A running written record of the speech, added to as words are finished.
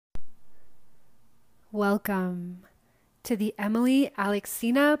Welcome to the Emily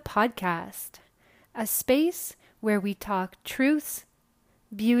Alexina podcast, a space where we talk truth,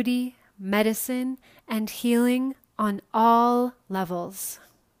 beauty, medicine, and healing on all levels.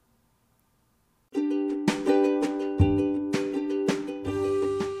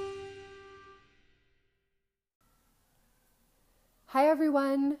 Hi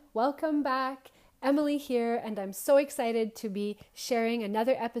everyone, welcome back. Emily here, and I'm so excited to be sharing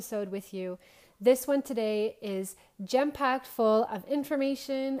another episode with you. This one today is jam-packed full of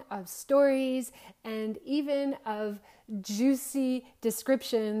information, of stories, and even of juicy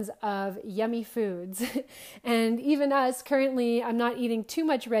descriptions of yummy foods. And even us, currently, I'm not eating too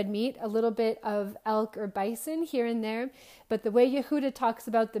much red meat, a little bit of elk or bison here and there, but the way Yehuda talks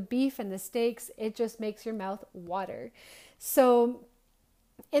about the beef and the steaks, it just makes your mouth water. So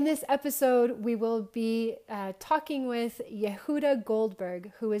in this episode, we will be talking with Yehuda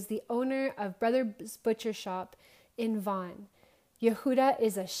Goldberg, who is the owner of Brothers Butcher Shop in Vaughan. Yehuda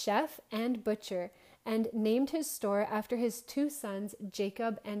is a chef and butcher and named his store after his two sons,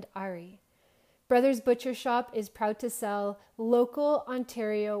 Jacob and Ari. Brothers Butcher Shop is proud to sell local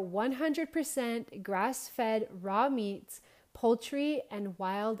Ontario 100% grass-fed raw meats, poultry, and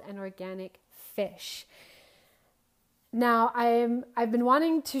wild and organic fish. Now, I've been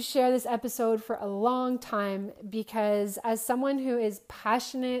wanting to share this episode for a long time because as someone who is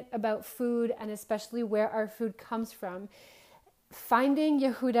passionate about food and especially where our food comes from, finding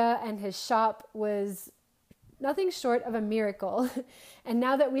Yehuda and his shop was nothing short of a miracle. And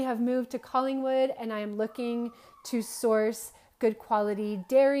now that we have moved to Collingwood and I am looking to source good quality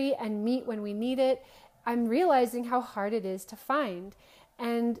dairy and meat when we need it, I'm realizing how hard it is to find.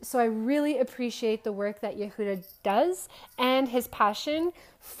 And so I really appreciate the work that Yehuda does and his passion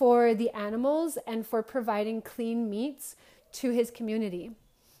for the animals and for providing clean meats to his community.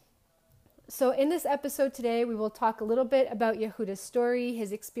 So in this episode today, we will talk a little bit about Yehuda's story,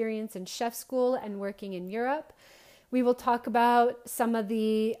 his experience in chef school and working in Europe. We will talk about some of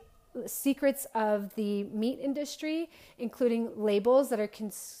the secrets of the meat industry, including labels that are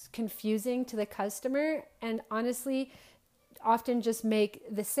confusing to the customer and honestly often just make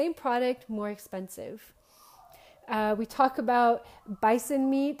the same product more expensive. We talk about bison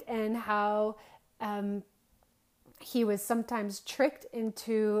meat and how he was sometimes tricked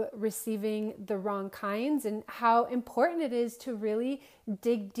into receiving the wrong kinds and how important it is to really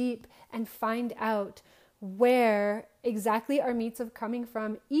dig deep and find out where exactly our meats are coming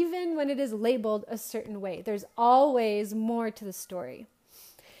from, even when it is labeled a certain way. There's always more to the story.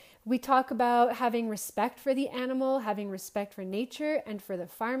 We talk about having respect for the animal, having respect for nature and for the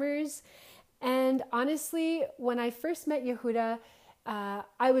farmers. And honestly, when I first met Yehuda,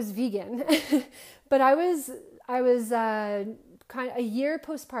 I was vegan, but I was kind of a year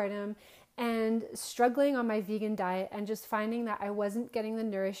postpartum and struggling on my vegan diet and just finding that I wasn't getting the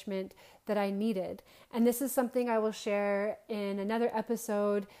nourishment that I needed. And this is something I will share in another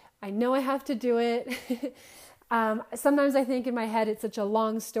episode. I know I have to do it. Sometimes I think in my head it's such a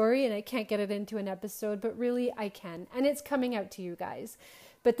long story and I can't get it into an episode, but really I can. And it's coming out to you guys.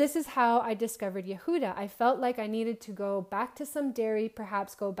 But this is how I discovered Yehuda. I felt like I needed to go back to some dairy,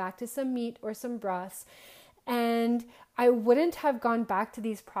 perhaps go back to some meat or some broths. And I wouldn't have gone back to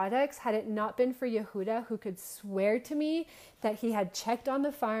these products had it not been for Yehuda, who could swear to me that he had checked on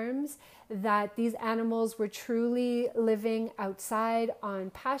the farms, that these animals were truly living outside on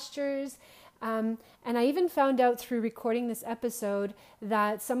pastures. And I even found out through recording this episode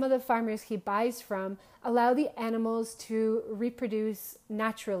that some of the farmers he buys from allow the animals to reproduce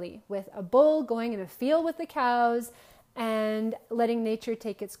naturally, with a bull going in a field with the cows and letting nature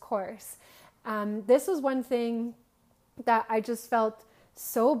take its course. This was one thing that I just felt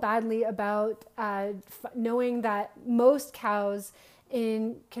so badly about, knowing that most cows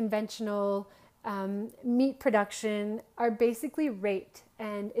in conventional meat production are basically raped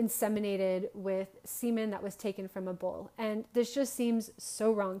and inseminated with semen that was taken from a bull. And this just seems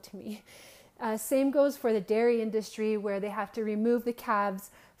so wrong to me. Same goes for the dairy industry, where they have to remove the calves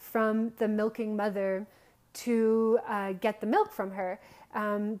from the milking mother to get the milk from her.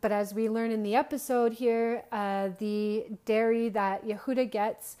 But as we learn in the episode here, the dairy that Yehuda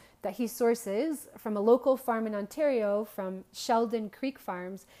gets, that he sources from a local farm in Ontario, from Sheldon Creek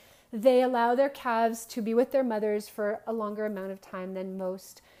Farms, they allow their calves to be with their mothers for a longer amount of time than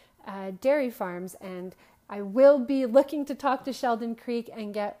most dairy farms. And I will be looking to talk to Sheldon Creek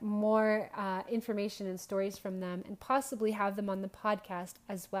and get more information and stories from them and possibly have them on the podcast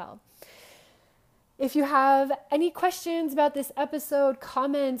as well. If you have any questions about this episode,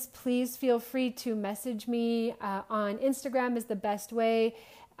 comments, please feel free to message me on Instagram is the best way.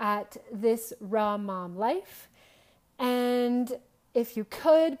 at This Raw Mom Life. And if you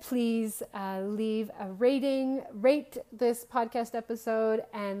could, please leave a rating, rate this podcast episode,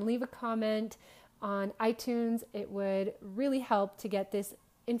 and leave a comment on iTunes. It would really help to get this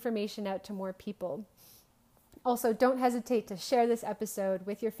information out to more people. Also, don't hesitate to share this episode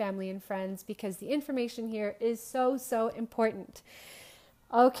with your family and friends because the information here is so, so important.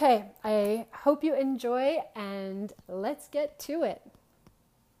 Okay, I hope you enjoy, and let's get to it.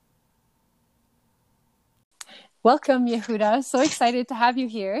 Welcome, Yehuda. So excited to have you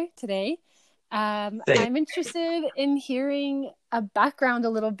here today. I'm interested in hearing a background a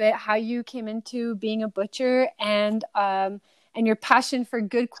little bit, how you came into being a butcher and your passion for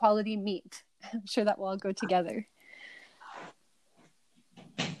good quality meat. I'm sure that will all go together.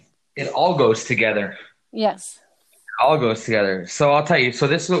 It all goes together. Yes. It all goes together. So I'll tell you. So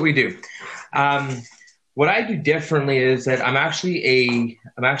this is what we do. What I do differently is that I'm actually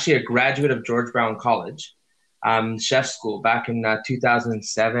a graduate of George Brown College, chef school. Back in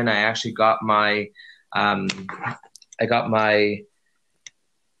 2007, I actually got my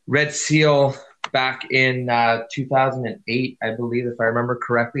Red Seal back in 2008, I believe, if I remember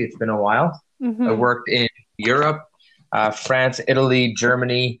correctly. It's been a while. Mm-hmm. I worked in Europe, France, Italy,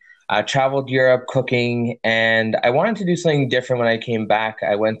 Germany. I traveled Europe cooking, and I wanted to do something different when I came back.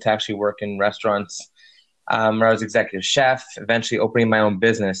 I went to actually work in restaurants where I was executive chef, eventually opening my own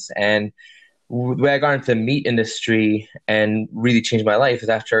business. And the way I got into the meat industry and really changed my life is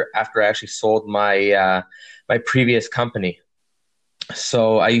after I actually sold my my previous company.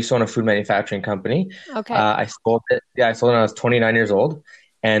 So I used to own a food manufacturing company. Okay. I sold it. Yeah, I sold it when I was 29 years old,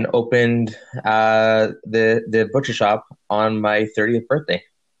 and opened the butcher shop on my 30th birthday.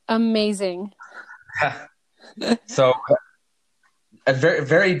 Amazing. So very,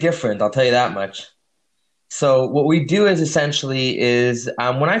 very different. I'll tell you that much. So what we do is essentially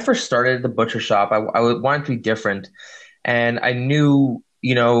when I first started the butcher shop, I wanted to be different, and I knew,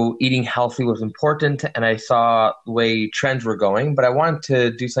 eating healthy was important, and I saw the way trends were going, but I wanted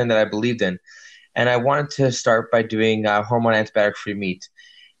to do something that I believed in, and I wanted to start by doing hormone antibiotic-free meat,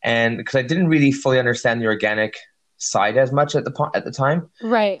 and because I didn't really fully understand the organic side as much at the time,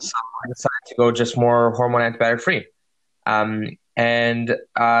 right? So I decided to go just more hormone antibiotic-free. And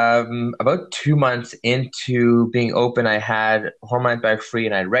about 2 months into being open, I had hormone antibiotic-free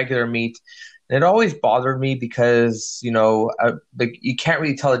and I had regular meat. And it always bothered me because, you can't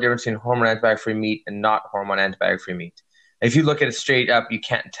really tell the difference between hormone antibiotic-free meat and not hormone antibiotic-free meat. If you look at it straight up, you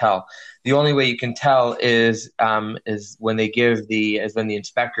can't tell. The only way you can tell is when when the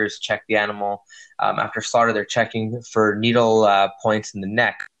inspectors check the animal after slaughter. They're checking for needle points in the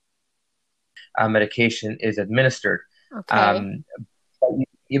neck. Medication is administered. Okay. But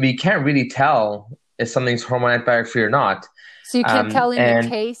you can't really tell if something's hormone antibiotic-free or not. So you can't tell in the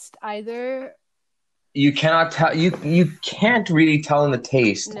taste either? You cannot tell. You can't really tell in the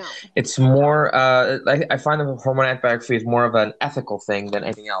taste. No. It's more. I find that hormone antibiotic-free is more of an ethical thing than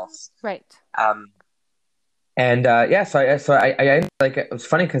anything else. Right. So I like, it was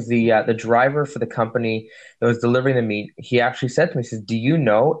funny because the driver for the company that was delivering the meat, he actually said to me, he says, "Do you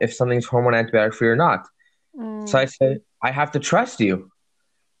know if something's hormone antibiotic-free or not?" So I said, "I have to trust you."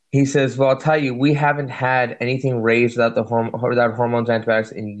 He says, "Well, I'll tell you, we haven't had anything raised without hormones and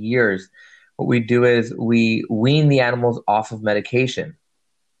antibiotics in years. What we do is we wean the animals off of medication."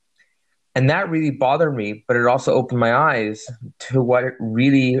 And that really bothered me, but it also opened my eyes to what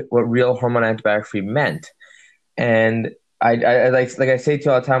real hormone antibiotic-free meant. And I like I say to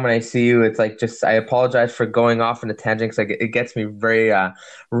you all the time when I see you, it's like, I apologize for going off on a tangent because it gets me very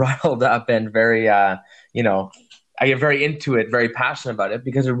riled up and very I get very into it, very passionate about it,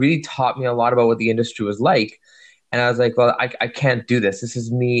 because it really taught me a lot about what the industry was like. And I was like, well, I can't do this. This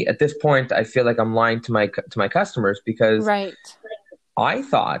is me. At this point, I feel like I'm lying to my customers, because right. I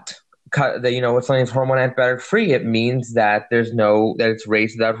thought that, when something's hormone antibiotic free, it means that it's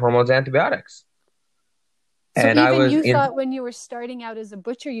raised without hormones and antibiotics. So and you thought when you were starting out as a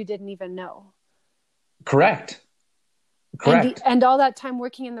butcher, you didn't even know. Correct. And all that time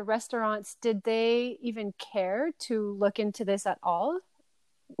working in the restaurants, did they even care to look into this at all?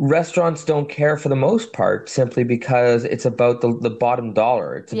 Restaurants don't care for the most part, simply because it's about the bottom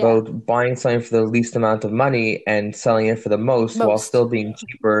dollar. It's about buying something for the least amount of money and selling it for the most. While still being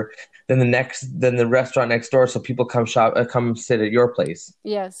cheaper than the restaurant next door, so people come sit at your place.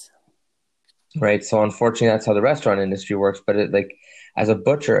 Yes. Right. So unfortunately, that's how the restaurant industry works. But as a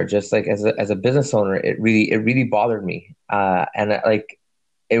butcher, just like as a business owner, it really bothered me. And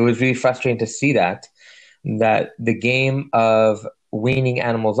it was really frustrating to see that the game of weaning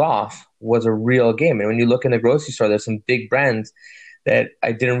animals off was a real game. And when you look in the grocery store, there's some big brands that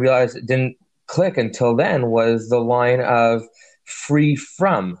I didn't realize it didn't click until then was the line of free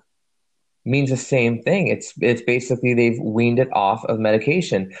from means the same thing. It's basically they've weaned it off of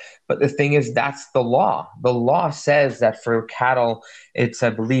medication. But the thing is, that's the law. The law says that for cattle, it's I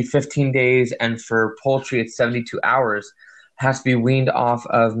believe 15 days, and for poultry, it's 72 hours. Has to be weaned off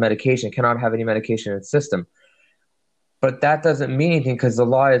of medication. Cannot have any medication in its system. But that doesn't mean anything because the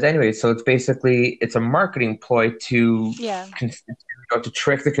law is anyway. So it's basically it's a marketing ploy Yeah. to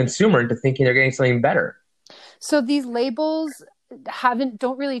trick the consumer into thinking they're getting something better. So these labels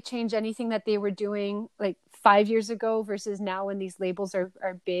don't really change anything that they were doing like 5 years ago versus now when these labels are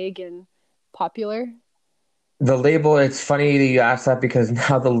big and popular. The label, it's funny that you ask that because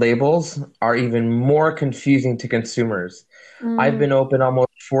now the labels are even more confusing to consumers. I've been open almost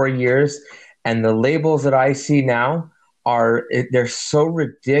 4 years, and the labels that I see now they're so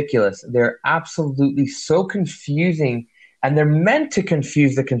ridiculous. They're absolutely so confusing, and they're meant to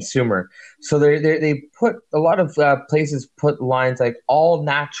confuse the consumer. So they put a lot of places put lines like all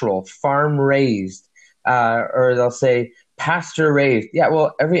natural, farm raised, or they'll say pasture raised. Yeah,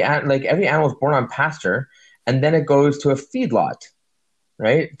 well, every animal is born on pasture, and then it goes to a feedlot,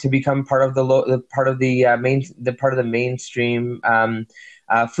 right, to become part of the part of the mainstream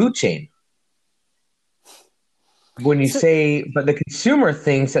food chain. When you So, say, but the consumer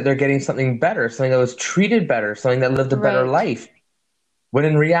thinks that they're getting something better, something that was treated better, something that lived a better right. life, when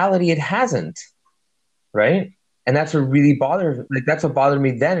in reality it hasn't, right? And that's what really bothered, like that's what bothered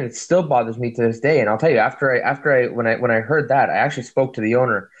me then, and it still bothers me to this day. And I'll tell you, when I heard that, I actually spoke to the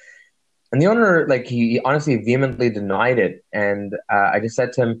owner, and the owner, like he honestly vehemently denied it, and I just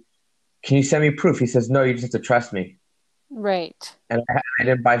said to him, "Can you send me proof?" He says, "No, you just have to trust me," Right. and I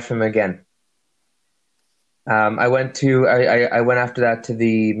didn't buy from him again. I went after that to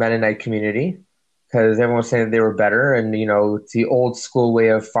the Mennonite community because everyone was saying that they were better, and it's the old school way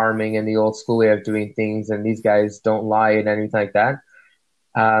of farming and the old school way of doing things, and these guys don't lie and anything like that.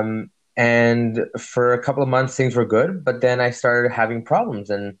 And for a couple of months things were good, but then I started having problems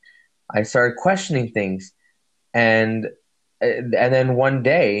and I started questioning things, and then one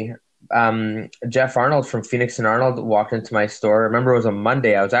day, Jeff Arnold from Phoenix and Arnold walked into my store. I remember it was a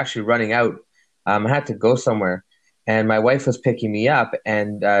Monday. I was actually running out. I had to go somewhere, and my wife was picking me up.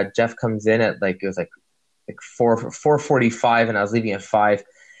 And Jeff comes in at like it was like 4:45, and I was leaving at 5.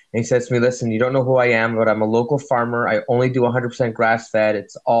 And he says to me, "Listen, you don't know who I am, but I'm a local farmer. I only do 100% grass fed.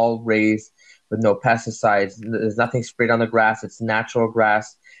 It's all raised with no pesticides. There's nothing sprayed on the grass. It's natural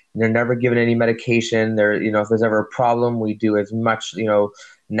grass. They're never given any medication. If there's ever a problem, we do as much,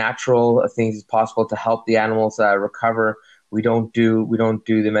 natural things as possible to help the animals recover. We don't do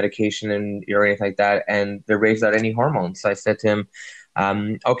the medication and or anything like that, and they're raised without any hormones." So I said to him,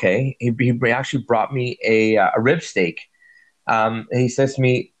 "Okay." He actually brought me a rib steak. He says to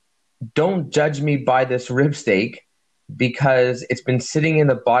me, "Don't judge me by this rib steak because it's been sitting in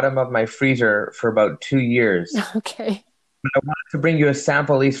the bottom of my freezer for about 2 years. Okay. I wanted to bring you a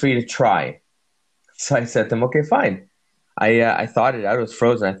sample at least for you to try." So I said to him, "Okay, fine." I thawed it out. It was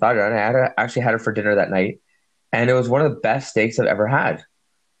frozen. I thawed it out. Actually had it for dinner that night, and it was one of the best steaks I've ever had.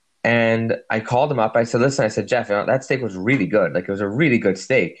 And I called him up. I said, "Listen," I said, "Jeff, that steak was really good. Like it was a really good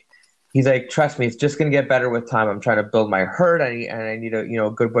steak." He's like, "Trust me, it's just gonna get better with time. I'm trying to build my herd. I need a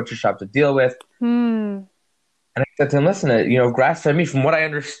good butcher shop to deal with." Hmm. And I said to him, "Listen, grass-fed meat, from what I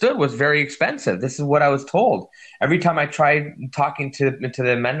understood, was very expensive. This is what I was told. Every time I tried talking to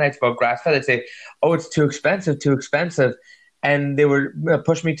the Mennonites about grass-fed, they'd say, 'Oh, it's too expensive, too expensive,' and they would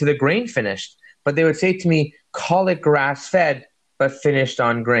push me to the grain finished. But they would say to me, 'Call it grass-fed, but finished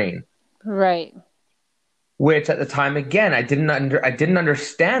on grain.'" Right. Which at the time, again, I didn't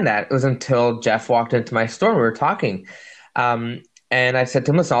understand that. It was until Jeff walked into my store and we were talking, and I said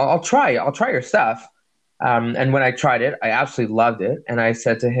to him, "Listen, I'll try your stuff." And when I tried it, I absolutely loved it. And I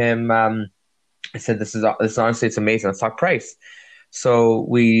said to him, I said, this honestly, it's amazing. Let's talk price." So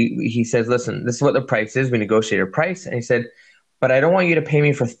he says, "Listen, this is what the price is." We negotiated a price, and he said, "But I don't want you to pay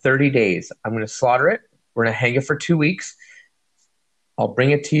me for 30 days. I'm going to slaughter it. We're going to hang it for 2 weeks. I'll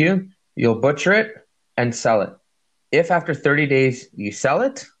bring it to you. You'll butcher it and sell it. If after 30 days you sell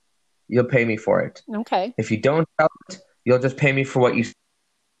it, you'll pay me for it. Okay. If you don't sell it, you'll just pay me for what you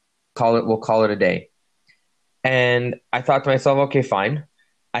call it. We'll call it a day." And I thought to myself, okay, fine.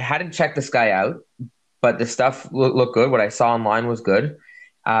 I hadn't checked this guy out, but the stuff looked good. What I saw online was good.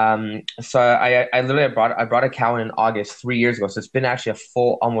 So I literally I brought a cow in August 3 years ago. So it's been actually a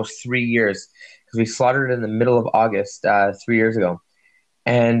full almost 3 years because we slaughtered it in the middle of August 3 years ago.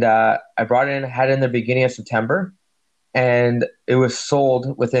 And I brought it in, had it in the beginning of September, and it was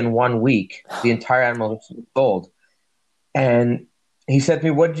sold within 1 week. The entire animal was sold. And he said to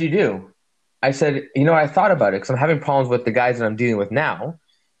me, "What did you do?" I said, I thought about it because I'm having problems with the guys that I'm dealing with now.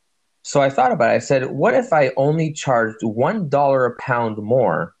 So I thought about it. I said, what if I only charged $1 a pound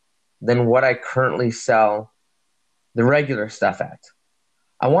more than what I currently sell the regular stuff at?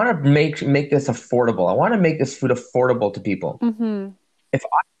 I want to make this affordable. I want to make this food affordable to people. Mm-hmm. If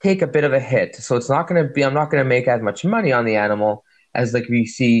I take a bit of a hit, so it's not going to be, I'm not going to make as much money on the animal as like we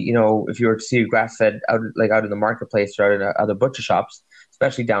see, if you were to see grass fed out in the marketplace or out in other butcher shops,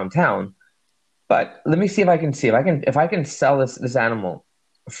 especially downtown. But let me see if I can sell this animal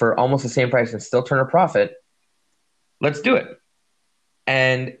for almost the same price and still turn a profit. Let's do it.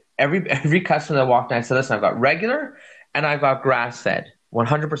 And every customer that walked in, I said, listen, I've got regular and I've got grass fed.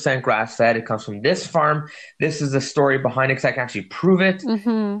 100% grass fed. It comes from this farm. This is the story behind it because I can actually prove it. Mm-hmm.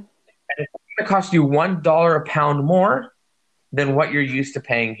 And it's going to cost you $1 a pound more than what you're used to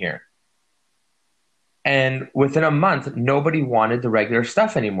paying here. And within a month, nobody wanted the regular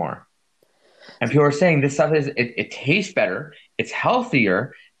stuff anymore. And people are saying this stuff it tastes better, it's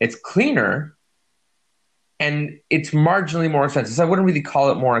healthier, it's cleaner, and it's marginally more expensive. So I wouldn't really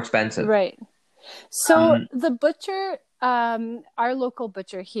call it more expensive. Right. So the butcher, our local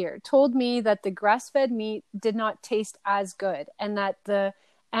butcher here, told me that the grass-fed meat did not taste as good, and that the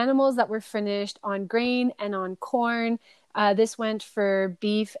animals that were finished on grain and on corn, this went for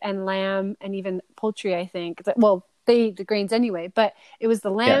beef and lamb and even poultry, I think. Well, they eat the grains anyway, but it was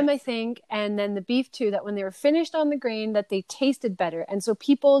the lamb, I think, and then the beef too, that when they were finished on the grain, that they tasted better. And so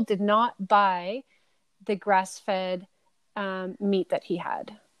people did not buy the grass-fed meat that he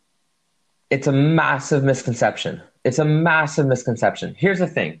had. It's a massive misconception. It's a massive misconception. Here's the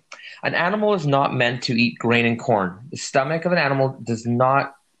thing. An animal is not meant to eat grain and corn. The stomach of an animal does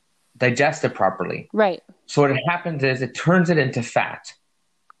not digest it properly. Right. So what happens is it turns it into fat.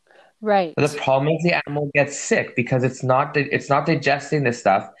 Right. But the problem is the animal gets sick because it's not digesting this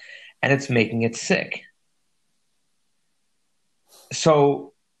stuff and it's making it sick.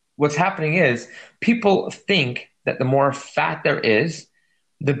 So what's happening is people think that the more fat there is,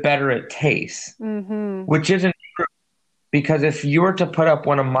 the better it tastes, which isn't true. Because if you were to put up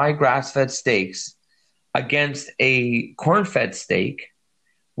one of my grass-fed steaks against a corn-fed steak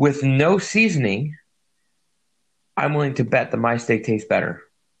with no seasoning, I'm willing to bet that my steak tastes better.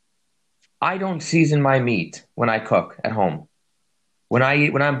 I don't season my meat when I cook at home. When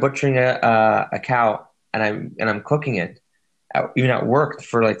I'm butchering a cow and I'm cooking it, even at work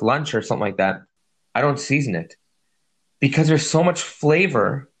for like lunch or something like that, I don't season it because there's so much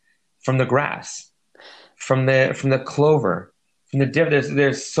flavor from the grass, from the clover, from the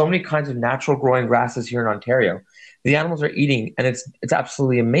there's so many kinds of natural growing grasses here in Ontario. The animals are eating, and it's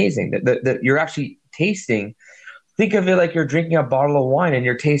absolutely amazing that you're actually tasting. Think of it like you're drinking a bottle of wine and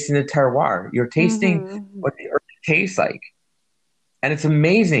you're tasting the terroir. You're tasting what the earth tastes like. And it's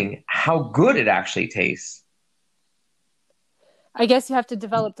amazing how good it actually tastes. I guess you have to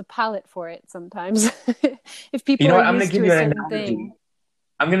develop the palate for it sometimes. If people what, are used to a certain thing.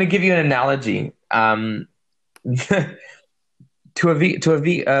 I'm going to give you an analogy for a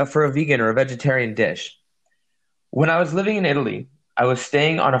vegan or a vegetarian dish. When I was living in Italy, I was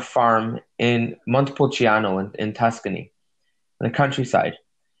staying on a farm in Montepulciano in Tuscany, in the countryside.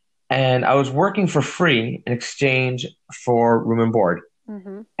 And I was working for free in exchange for room and board.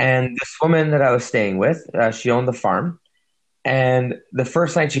 And this woman that I was staying with, she owned the farm. And the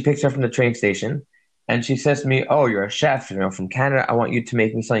first night she picks her up from the train station and she says to me, "Oh, you're a chef, from Canada. I want you to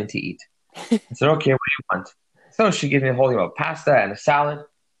make me something to eat." I said, "Okay, what do you want?" So she gives me a whole pasta and a salad.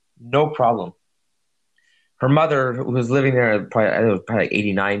 No problem. Her mother, who was living there, it was probably like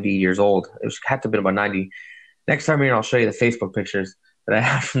 80, 90 years old. It had to have been about 90. Next time here, I'll show you the Facebook pictures that I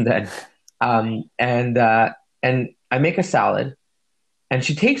have from then. And I make a salad, and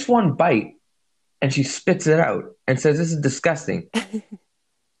she takes one bite, and she spits it out and says, "This is disgusting." And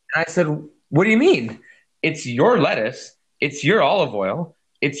I said, "What do you mean? It's your lettuce. It's your olive oil.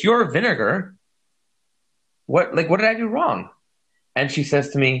 It's your vinegar. What did I do wrong?" And she says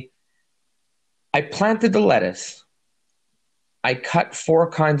to me, "I planted the lettuce. I cut 4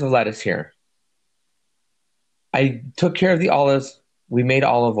 kinds of lettuce here. I took care of the olives. We made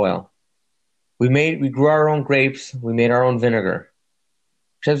olive oil. We grew our own grapes. We made our own vinegar."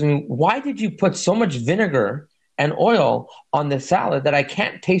 She says to me, "Why did you put so much vinegar and oil on the salad that I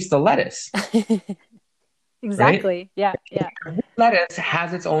can't taste the lettuce?" Exactly. Right? Yeah. Every lettuce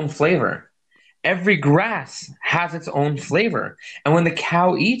has its own flavor. Every grass has its own flavor. And when the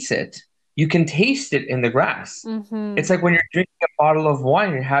cow eats it, you can taste it in the grass. It's like when you're drinking a bottle of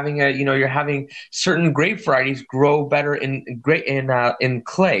wine, you're having certain grape varieties grow better in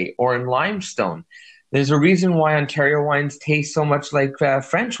clay or in limestone. There's a reason why Ontario wines taste so much like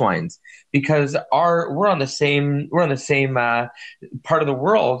French wines because we're on the same part of the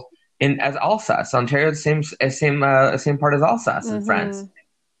world in as Alsace. Ontario, the same part as Alsace in France. Mm-hmm.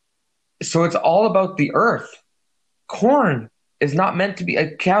 So it's all about the earth. Corn is not meant to be.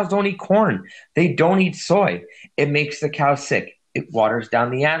 Cows don't eat corn. They don't eat soy. It makes the cow sick. It waters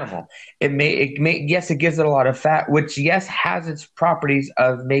down the animal. Yes, it gives it a lot of fat, which yes has its properties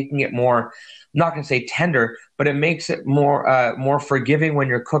of making it more. I'm not going to say tender, but it makes it more forgiving when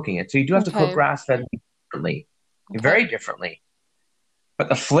you're cooking it. So you do have to cook Okay. grass fed differently, Okay. very differently. But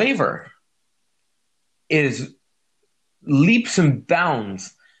the flavor is leaps and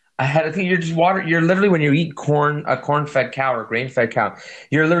bounds ahead. I think you're just water. You're literally when you eat corn, a corn-fed cow or grain-fed cow,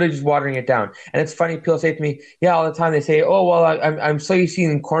 you're literally just watering it down. And it's funny. People say to me, "Yeah, all the time." They say, "Oh, well, I'm so used to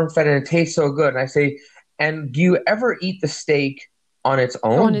eating corn-fed and it tastes so good." And I say, "And do you ever eat the steak on its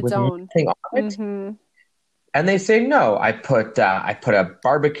On own its with own. nothing on it?" Mm-hmm. And they say, "No. I put a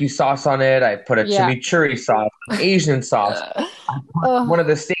barbecue sauce on it. I put a Yeah. chimichurri sauce, Asian sauce, one Oh, of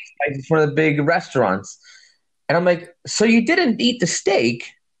the steak spices, one of the big restaurants." And I'm like, "So you didn't eat the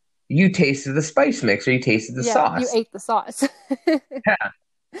steak? You tasted the spice mix or you tasted the yeah. You sauce." ate the sauce. Yeah,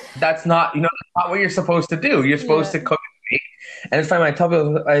 that's not what you're supposed to do. You're supposed Yeah. to cook the steak. And it's funny, when I tell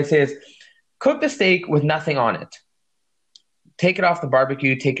people, I say is cook the steak with nothing on it. Take it off the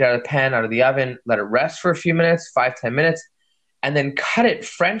barbecue, take it out of the pan, out of the oven, let it rest for a few minutes, 5, 10 minutes, and then cut it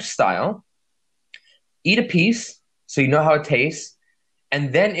French style. Eat a piece so you know how it tastes.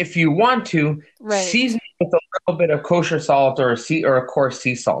 And then if you want to, Right. season it with a little bit of kosher salt or a coarse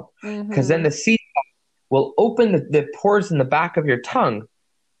sea salt. Because then Mm-hmm. the sea will open the pores in the back of your tongue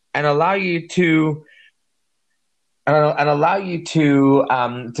and allow you to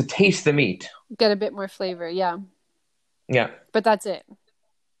taste the meat. Get a bit more flavor. Yeah. Yeah, But that's it.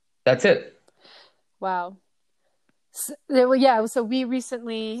 that's it. Wow. So, well, yeah. So we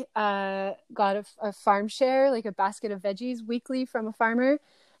recently got a farm share, like a basket of veggies weekly from a farmer.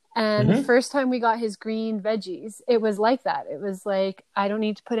 And the Hmm. first time we got his green veggies, it was like that. It was like, I don't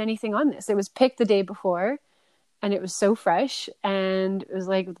need to put anything on this. It was picked the day before and it was so fresh. And it was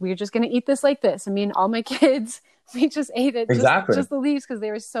like, we're just going to eat this like this. I mean, all my kids, we just ate it, Exactly, just the leaves because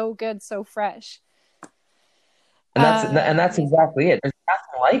they were so good, so fresh. and that's Amazing. exactly it. There's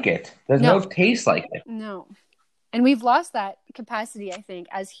nothing like it. There's no No, taste like it. no. And we've lost that capacity, I think,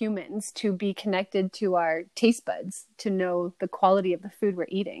 as humans to be connected to our taste buds, to know the quality of the food we're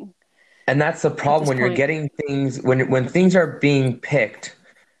eating And that's the at problem this when you're point. getting things when things are being picked,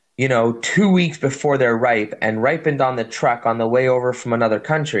 2 weeks before they're ripe and ripened on the truck on the way over from another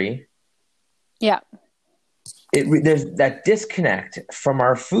country. Yeah. There's that disconnect from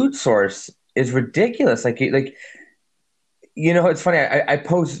our food source is ridiculous. It's funny. I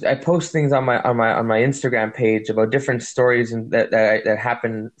post things on my Instagram page about different stories and that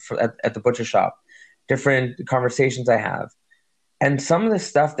happen at the butcher shop, different conversations I have, and some of the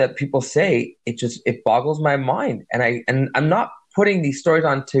stuff that people say it boggles my mind. And I'm not putting these stories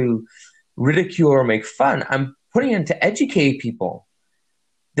on to ridicule or make fun. I'm putting it to educate people.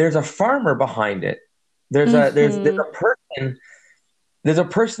 There's a farmer behind it. There's Mm-hmm. a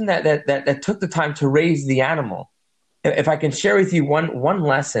person that took the time to raise the animal. If I can share with you one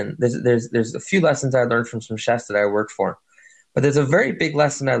lesson, there's a few lessons I learned from some chefs that I worked for, but there's a very big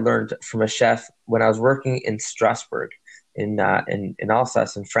lesson I learned from a chef when I was working in Strasbourg, in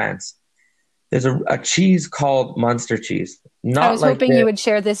Alsace in France. There's a cheese called Munster cheese, I not was like hoping the you would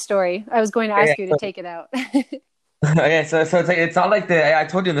share this story. I was going to yeah, ask you to take it out. yeah, so it's like it's not like I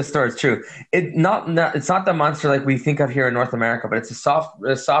told you in the store. It's true. It's not the monster like we think of here in North America, but it's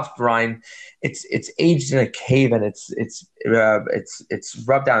a soft rind. It's aged in a cave and it's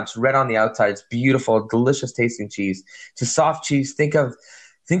rubbed down. It's red on the outside. It's beautiful, delicious tasting cheese. It's a soft cheese. Think of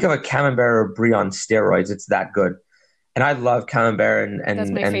a camembert or brie on steroids. It's that good. And I love camembert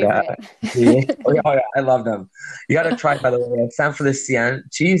That's my and favorite. oh yeah, I love them. You got to try, by the way, San Felicien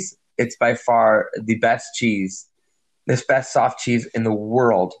cheese. It's by far the best cheese, this best soft cheese in the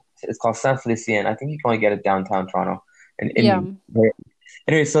world. It's called Saint Felicien. I think you can only get it downtown Toronto. And Yum.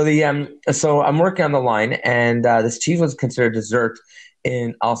 anyway, so I'm working on the line, and this cheese was considered dessert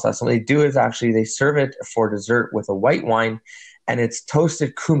in Alsace. So what they do is actually they serve it for dessert with a white wine, and it's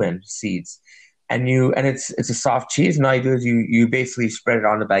toasted cumin seeds. And it's a soft cheese, and all you do is you basically spread it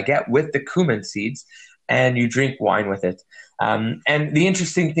on a baguette with the cumin seeds, and you drink wine with it. And the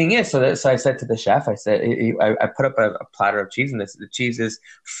interesting thing is, so I said to the chef, I put up a platter of cheese, and the cheese is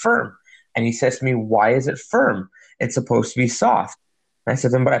firm. And he says to me, "Why is it firm? It's supposed to be soft." And I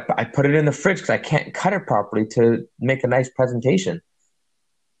said to him, "But I put it in the fridge because I can't cut it properly to make a nice presentation."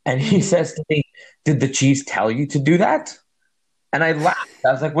 And he Mm-hmm. says to me, "Did the cheese tell you to do that?" And I laughed.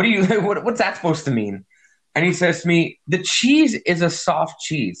 I was like, "What do you? What's that supposed to mean?" And he says to me, "The cheese is a soft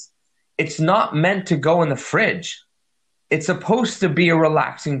cheese. It's not meant to go in the fridge. It's supposed to be a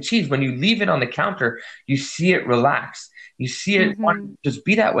relaxing cheese. When you leave it on the counter, you see it relax. You see it want Mm-hmm. to just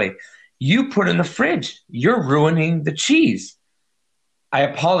be that way. You put it in the fridge. You're ruining the cheese." I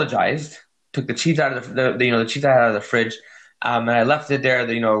apologized, took the cheese out of the cheese out of the fridge, and I left it there.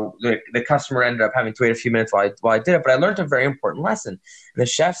 The customer ended up having to wait a few minutes while I did it. But I learned a very important lesson. And the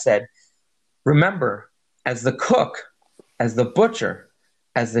chef said, "Remember, as the cook, as the butcher,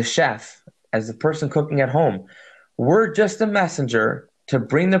 as the chef, as the person cooking at home, we're just a messenger to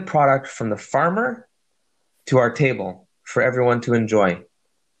bring the product from the farmer to our table for everyone to enjoy."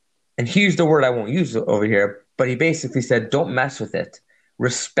 And he used a word I won't use over here, but he basically said, "Don't mess with it.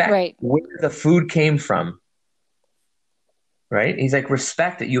 Respect Right. where the food came from." Right? He's like,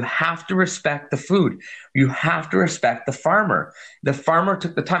 respect it. You have to respect the food. You have to respect the farmer. The farmer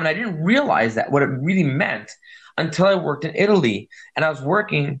took the time, and I didn't realize that what it really meant until I worked in Italy, and I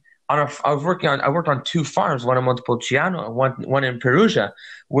worked on two farms, one in Montepulciano and one in Perugia,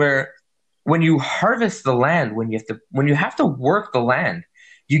 where when you harvest the land, when you have to work the land,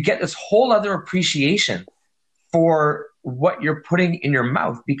 you get this whole other appreciation for what you're putting in your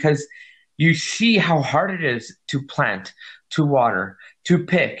mouth, because you see how hard it is to plant, to water, to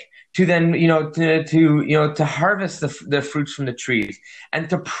pick, to then to harvest the fruits from the trees, and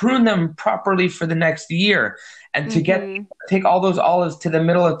to prune them properly for the next year, and to Mm-hmm. take all those olives to the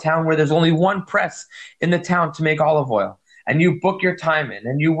middle of town where there's only one press in the town to make olive oil, and you book your time in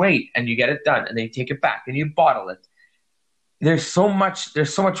and you wait and you get it done, and then you take it back and you bottle it. There's so much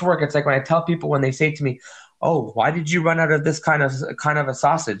work. It's like when I tell people, when they say to me, "Oh, why did you run out of this kind of a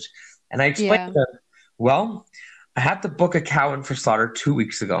sausage?" And I explain to Yeah. them, "Well, I had to book a cow in for slaughter 2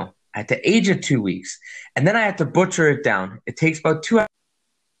 weeks ago. I had to age it 2 weeks, and then I had to butcher it down. It takes about 2 hours.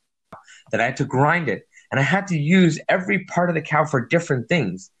 That I had to grind it, and I had to use every part of the cow for different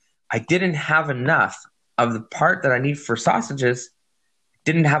things. I didn't have enough of the part that I need for sausages.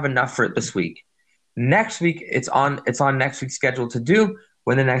 Didn't have enough for it this week. Next week, it's on next week's schedule to do.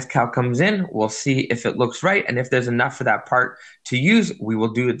 When the next cow comes in, we'll see if it looks right, and if there's enough for that part to use, we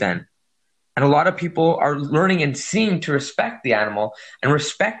will do it then." And a lot of people are learning and seeing to respect the animal and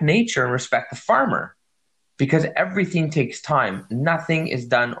respect nature and respect the farmer, because everything takes time. Nothing is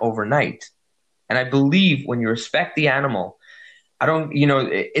done overnight. And I believe when you respect the animal, I don't,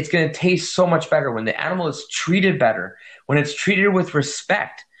 it's going to taste so much better when the animal is treated better, when it's treated with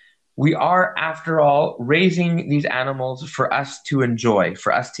respect. We are, after all, raising these animals for us to enjoy,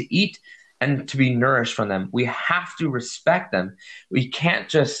 for us to eat and to be nourished from them. We have to respect them. We can't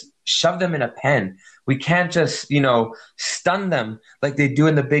just shove them in a pen. We can't just, stun them like they do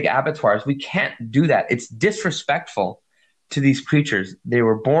in the big abattoirs. We can't do that. It's disrespectful to these creatures. They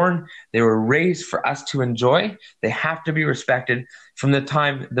were born, they were raised for us to enjoy. They have to be respected from the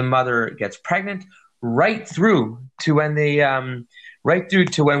time the mother gets pregnant right through to when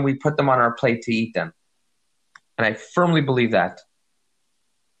we put them on our plate to eat them. And I firmly believe that.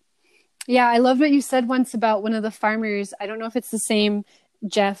 Yeah, I loved what you said once about one of the farmers. I don't know if it's the same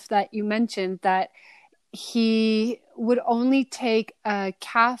Jeff that you mentioned, that he would only take a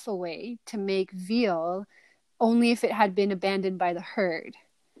calf away to make veal only if it had been abandoned by the herd.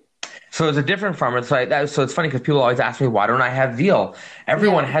 So it's a different farmer. So it's funny because people always ask me, why don't I have veal?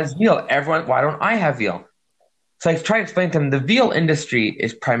 Everyone Yeah. has veal. Why don't I have veal? So I try to explain to them, the veal industry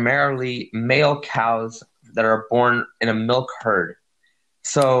is primarily male cows that are born in a milk herd.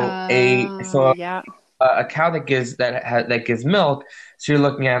 So Yeah. a cow that gives milk. So you're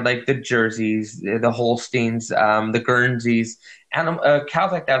looking at like the Jerseys, the Holsteins, the Guernseys, and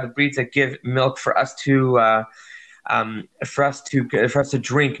cows like that, the breeds that give milk for us to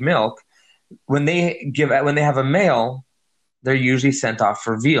drink milk. When they have a male, they're usually sent off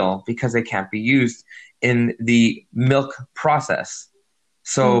for veal because they can't be used in the milk process.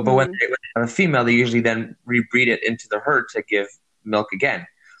 So, but when Mm-hmm. they have a female, they usually then rebreed it into the herd to give milk again.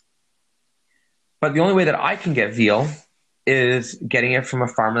 But the only way that I can get veal is getting it from a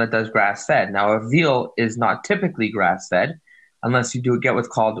farmer that does grass fed. Now, a veal is not typically grass fed unless you get what's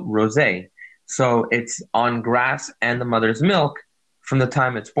called rosé. So it's on grass and the mother's milk from the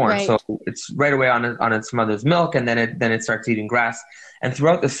time it's born. So Right. it's right away on its mother's milk, and then it starts eating grass. And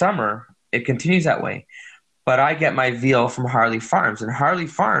throughout the summer, it continues that way. But I get my veal from Harley Farms, and Harley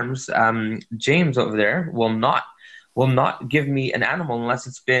Farms, James over there will not give me an animal unless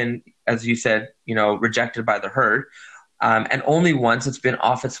it's been, as you said, rejected by the herd, and only once it's been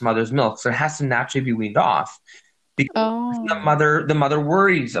off its mother's milk. So it has to naturally be weaned off. because Oh, the mother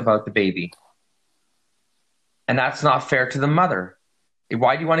worries about the baby, and that's not fair to the mother.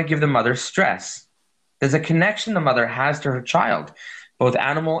 Why do you want to give the mother stress? There's a connection the mother has to her child, both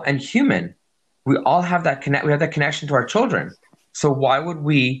animal and human. We all have that connect. We have that connection to our children. So why would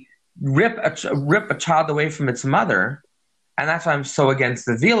we rip a child away from its mother? And that's why I'm so against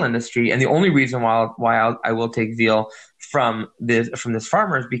the veal industry. And the only reason I will take veal from this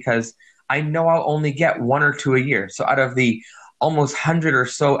farmer is because I know I'll only get one or two a year. So out of the almost 100 or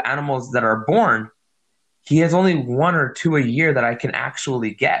so animals that are born, he has only one or two a year that I can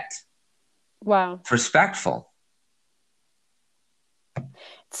actually get. wow. It's respectful.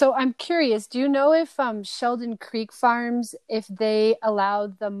 So I'm curious, do you know if Sheldon Creek Farms, if they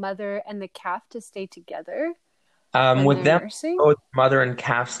allowed the mother and the calf to stay together when With they're them, nursing? both mother and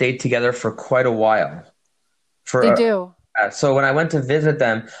calf stayed together for quite a while. They For do. So when I went to visit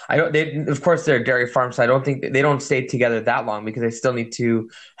them, I don't. They of course they're a dairy farm, so I don't think they don't stay together that long because they still need to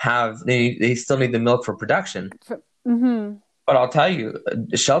they still need the milk for production. Mm-hmm. But I'll tell you,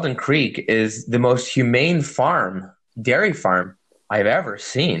 Sheldon Creek is the most humane dairy farm I've ever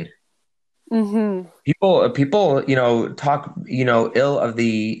seen. Mm-hmm. People, talk, ill of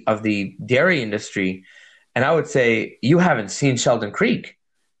the dairy industry, and I would say you haven't seen Sheldon Creek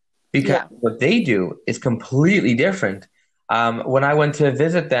because Yeah. what they do is completely different. When I went to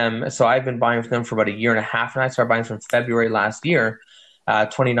visit them, so I've been buying from them for about a year and a half, and I started buying from February last year,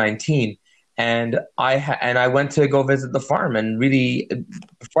 2019. And I went to go visit the farm, and really,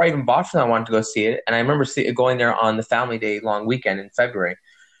 before I even bought from them, I wanted to go see it. And I remember going there on the family day long weekend in February,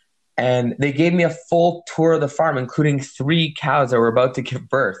 and they gave me a full tour of the farm, including three cows that were about to give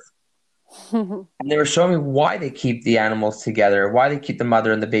birth. And they were showing me why they keep the animals together, why they keep the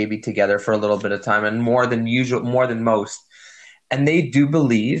mother and the baby together for a little bit of time, and more than usual, more than most. And they do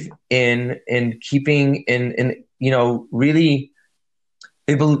believe in keeping really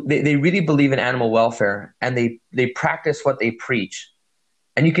they really believe in animal welfare, and they practice what they preach,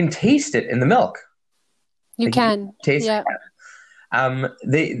 and you can taste it in the milk. You Like you can can. taste. Yeah.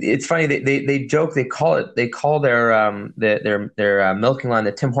 They it's funny they joke they call their milking line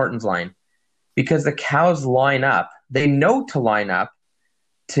the Tim Hortons line because the cows line up. They know to line up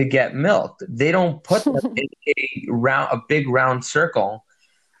to get milked. They don't put them in a big round circle.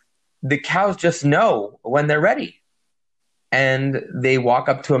 The cows just know when they're ready. And they walk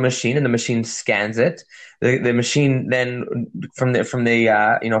up to a machine, and the machine scans it. The machine then from the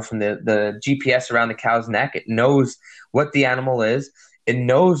GPS around the cow's neck, it knows what the animal is. It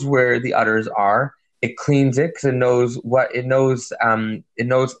knows where the udders are. It cleans it because it knows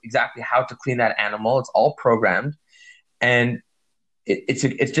exactly how to clean that animal. It's all programmed, and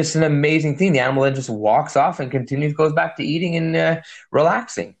it's just an amazing thing. The animal then just walks off and goes back to eating and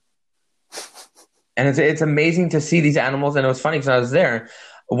relaxing. And it's amazing to see these animals. And it was funny because I was there.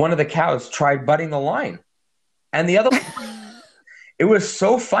 One of the cows tried butting the line, and the other it was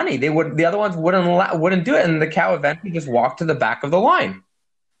so funny. The other ones wouldn't do it, and the cow eventually just walked to the back of the line.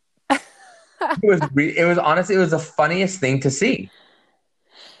 It was honestly it was the funniest thing to see.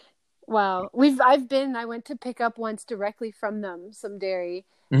 Wow. I went to pick up once directly from them, some dairy.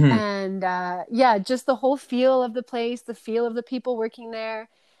 Hmm. And yeah, just the whole feel of the place, the feel of the people working there.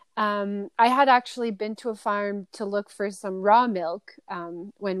 I had actually been to a farm to look for some raw milk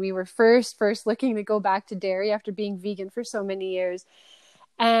when we were first looking to go back to dairy after being vegan for so many years.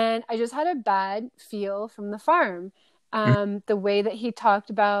 And I just had a bad feel from the farm. The way that he talked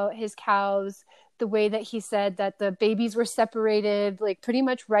about his cows, the way that he said that the babies were separated, like pretty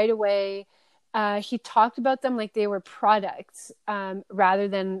much right away. He talked about them like they were products rather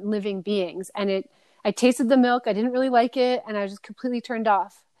than living beings. I tasted the milk. I didn't really like it, and I was just completely turned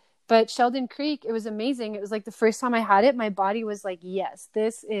off. But Sheldon Creek, it was amazing. It was like the first time I had it, my body was like, yes,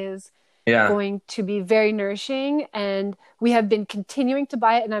 this is Yeah. going to be very nourishing. And we have been continuing to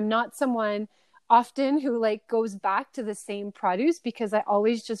buy it. And I'm not someone often who like goes back to the same produce because I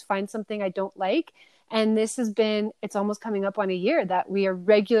always just find something I don't like. And it's almost coming up on a year that we are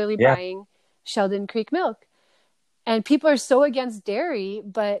regularly Yeah. buying Sheldon Creek milk. And people are so against dairy,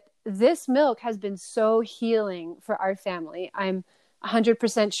 but this milk has been so healing for our family. I'm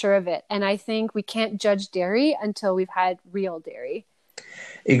 100% sure of it. And I think we can't judge dairy until we've had real dairy.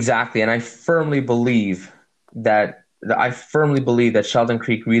 Exactly. And I firmly believe that Sheldon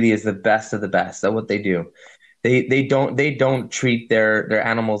Creek really is the best of the best at what they do. They don't treat their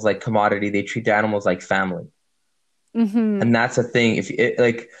animals like commodity. They treat their animals like family. Mm-hmm. And that's the thing. If it,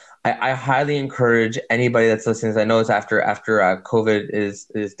 like I highly encourage anybody that's listening. I know it's after COVID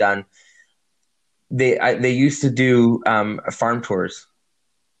is done. They used to do farm tours,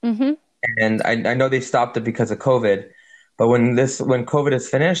 Mm-hmm. And I know they stopped it because of COVID, but when COVID is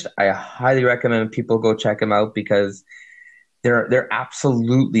finished, I highly recommend people go check them out because they're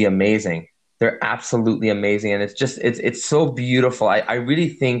absolutely amazing. They're absolutely amazing, and it's so beautiful. I really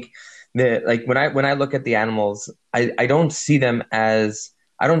think that like when I look at the animals, I don't see them as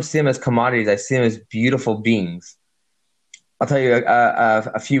commodities. I see them as beautiful beings. I'll tell you,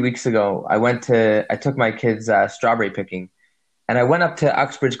 a few weeks ago, I took my kids strawberry picking, and I went up to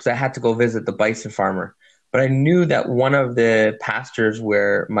Uxbridge because I had to go visit the bison farmer. But I knew that one of the pastures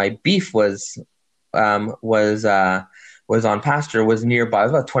where my beef um, was uh, was on pasture was nearby. It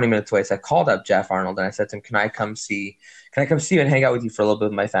was about 20 minutes away. So I called up Jeff Arnold and I said to him, Can I come see you and hang out with you for a little bit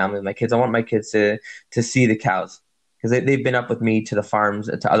with my family, with my kids? I want my kids to see the cows because they've been up with me to the farms,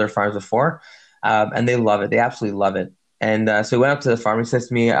 to other farms before, and they love it. They absolutely love it. And so we went up to the farm. He says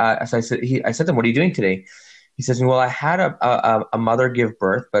to me, I said to him, "What are you doing today?" He says to me, "Well, I had a mother give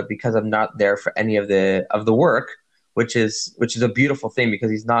birth, but because I'm not there for any of the work, which is a beautiful thing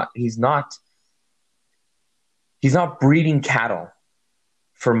because he's not breeding cattle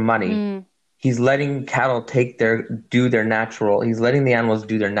for money. Mm. He's letting cattle do their natural. He's letting the animals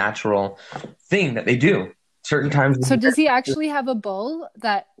do their natural thing that they do. Certain times of So the does year, he actually have a bull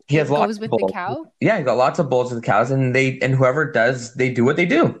that he has lots goes of with the bulls. cow? Yeah, he's got lots of bulls with the cows, and whoever does, they do what they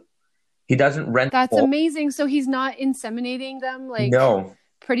do. He doesn't rent the That's bull. amazing. So he's not inseminating them, like No,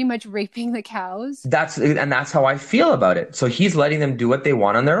 pretty much raping the cows. that's how I feel about it. So he's letting them do what they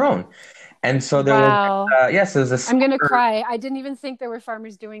want on their own. And so there was, Wow. yes, there was a I'm gonna summer cry. I didn't even think there were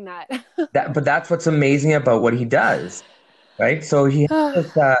farmers doing that. but that's what's amazing about what he does, right? So he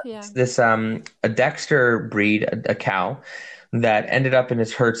has Yeah. a Dexter breed, a cow that ended up in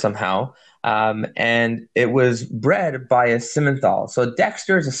his herd somehow. And it was bred by a Simmental. So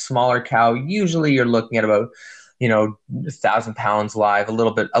Dexter is a smaller cow. Usually you're looking at about, 1,000 pounds live, a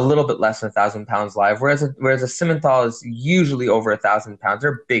little bit less than 1,000 pounds live. Whereas a Simmental is usually over 1,000 pounds.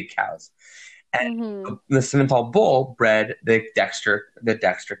 They're big cows. Hmm. And the Simmental bull bred the Dexter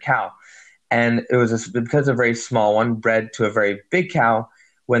cow, and it was because a very small one bred to a very big cow.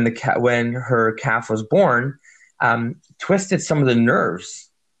 When her calf was born, twisted some of the nerves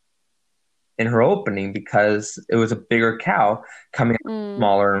in her opening because it was a bigger cow coming out of a Mm.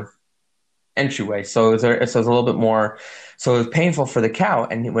 smaller entryway. So it was a little bit more. So it was painful for the cow.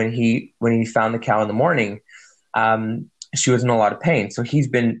 And when he found the cow in the morning, she was in a lot of pain. So he's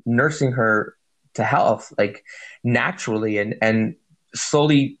been nursing her to health, like naturally, and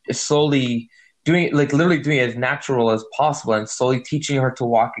slowly doing it, like literally doing it as natural as possible, and slowly teaching her to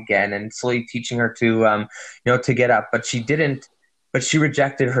walk again, and slowly teaching her to get up. But she didn't. But she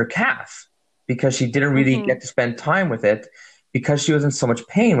rejected her calf because she didn't really Hmm. get to spend time with it because she was in so much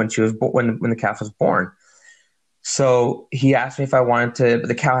pain when the calf was born. So he asked me if I wanted to, but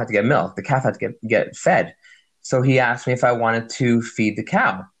the cow had to get milk. The calf had to get fed. So he asked me if I wanted to feed the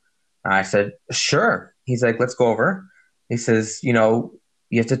cow. I said, sure. He's like, let's go over. He says, you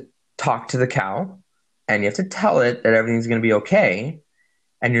have to talk to the cow and you have to tell it that everything's going to be okay.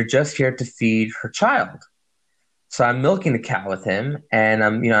 And you're just here to feed her child. So I'm milking the cow with him and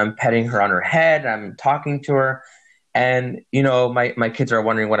I'm petting her on her head. I'm talking to her. And, my kids are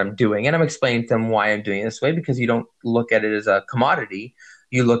wondering what I'm doing. And I'm explaining to them why I'm doing it this way because you don't look at it as a commodity.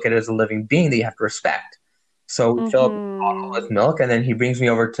 You look at it as a living being that you have to respect. So we fill up the bottle Hmm. with milk, and then he brings me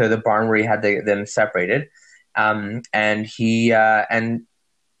over to the barn where he had them separated. And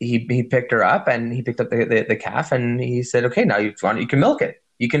he picked her up, and he picked up the calf, and he said, "Okay, now you can milk it.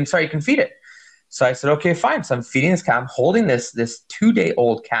 You can feed it." So I said, "Okay, fine." So I'm feeding this calf, I'm holding this 2-day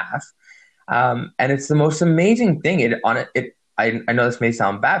old calf, and it's the most amazing thing. I know this may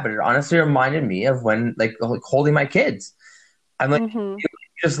sound bad, but it honestly reminded me of when like holding my kids. I'm like, Hmm. you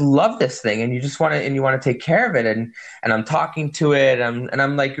just love this thing, and you want to take care of it, and I'm talking to it, and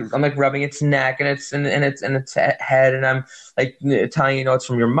I'm like rubbing its neck and its head, and I'm like telling it's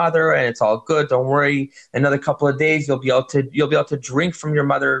from your mother, and it's all good. Don't worry. Another couple of days, you'll be able to drink from your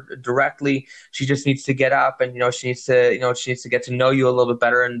mother directly. She just needs to get up, and she needs to get to know you a little bit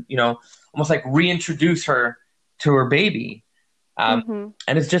better, and almost like reintroduce her to her baby. Um, Hmm.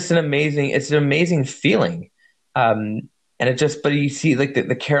 and it's an amazing feeling. Um, but you see, like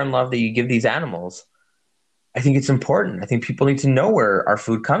the care and love that you give these animals, I think it's important. I think people need to know where our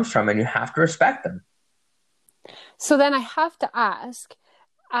food comes from, and you have to respect them. So then I have to ask,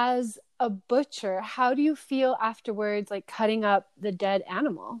 as a butcher, how do you feel afterwards, like cutting up the dead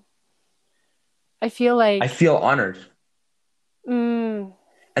animal? I feel I like, feel honored. mm,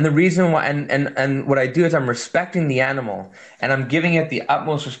 And the reason why, and what I do is I'm respecting the animal, and I'm giving it the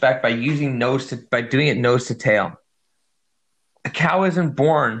utmost respect by doing it nose to tail. A cow isn't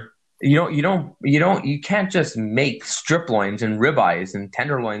born. you can't just make strip loins and ribeyes and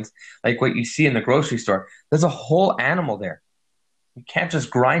tenderloins like what you see in the grocery store. There's a whole animal there. You can't just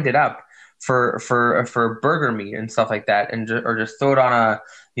grind it up for burger meat and stuff like that, and or just throw it on a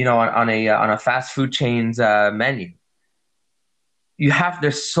on a fast food chain's menu.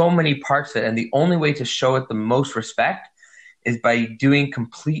 There's so many parts of it, and the only way to show it the most respect is by doing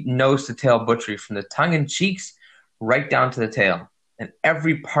complete nose to tail butchery from the tongue and cheeks right down to the tail, and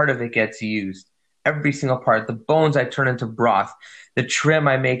every part of it gets used. Every single part. The bones I turn into broth. The trim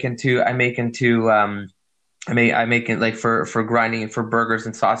I make it like for grinding and for burgers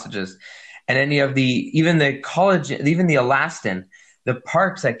and sausages, and any of even the collagen, even the elastin, the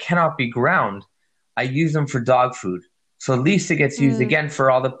parts that cannot be ground, I use them for dog food. So at least it gets used again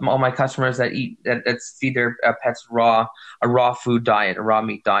for all my customers that feed their pets a raw food diet, a raw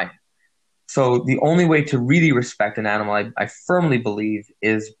meat diet. So the only way to really respect an animal, I firmly believe,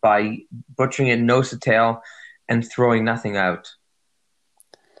 is by butchering it nose to tail and throwing nothing out.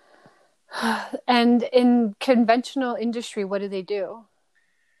 And in conventional industry, what do they do?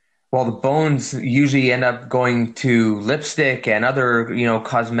 Well, the bones usually end up going to lipstick and other,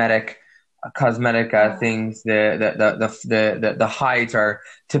 cosmetic things. The hides are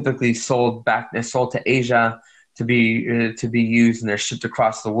typically sold to Asia to be used, and they're shipped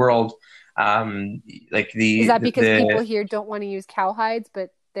across the world. Is that because people here don't want to use cow hides,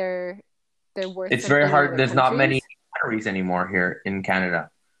 but they're worth? It's very hard. There's not many canneries anymore here in Canada.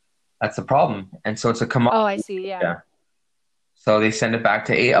 That's the problem, and so it's a commodity. Oh, I see. Yeah. So they send it back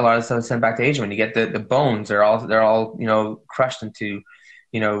to a lot of stuff. Sent back to Asia. When you get the bones, they're all crushed into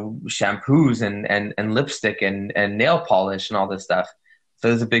shampoos and lipstick and nail polish and all this stuff. So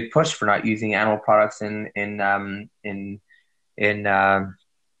there's a big push for not using animal products in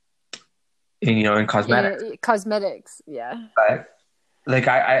cosmetics. Cosmetics, yeah. But like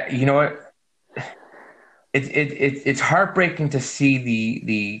I you know what? It's heartbreaking to see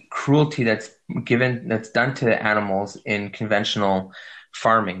the cruelty that's done to animals in conventional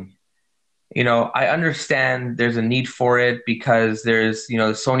farming. I understand there's a need for it because there's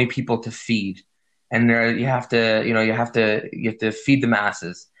so many people to feed, and you have to feed the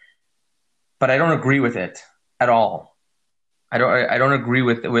masses. But I don't agree with it at all. I don't agree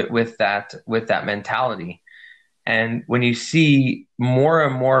with that mentality. And when you see more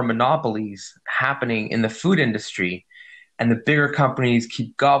and more monopolies happening in the food industry, and the bigger companies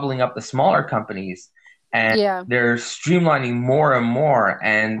keep gobbling up the smaller companies, and they're streamlining more and more.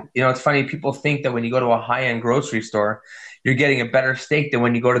 And it's funny, people think that when you go to a high-end grocery store, you're getting a better steak than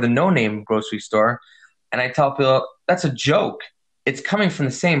when you go to the no-name grocery store. And I tell people that's a joke. It's coming from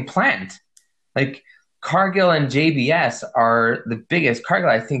the same plant. Like, Cargill and JBS are the biggest. Cargill,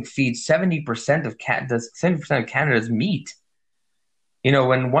 I think, feeds 70% of Canada's meat.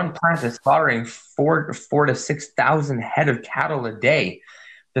 When one plant is slaughtering 4,000 to 6,000 head of cattle a day,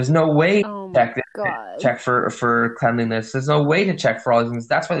 there's no way to check for cleanliness. There's no way to check for all these things.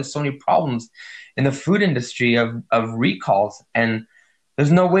 That's why there's so many problems in the food industry of recalls. And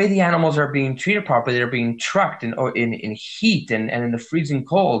there's no way the animals are being treated properly. They're being trucked in heat and in the freezing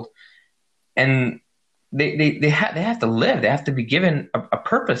cold. And they have to live. They have to be given a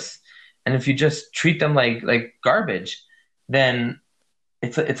purpose. And if you just treat them like garbage, then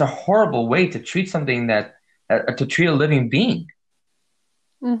it's a horrible way to treat something to treat a living being.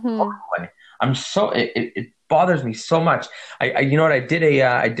 Mm-hmm. It bothers me so much. I did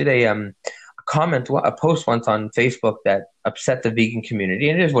a comment, a post once on Facebook that upset the vegan community,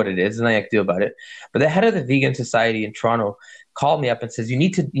 and it is what it is, and I have to do about it. But the head of the Vegan Society in Toronto called me up and says, you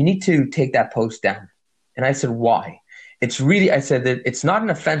need to take that post down. And I said, why? I said that it's not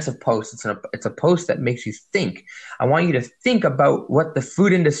an offensive post. It's a post that makes you think. I want you to think about what the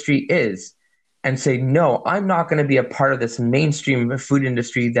food industry is and say, no, I'm not going to be a part of this mainstream food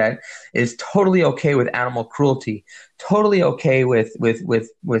industry that is totally okay with animal cruelty, totally okay with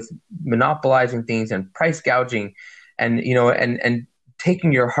monopolizing things and price gouging and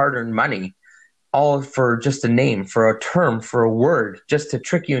taking your hard-earned money all for just a name, for a term, for a word, just to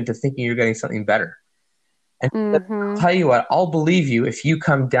trick you into thinking you're getting something better. And I'll tell you what, I'll believe you if you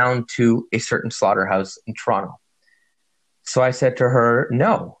come down to a certain slaughterhouse in Toronto. So I said to her,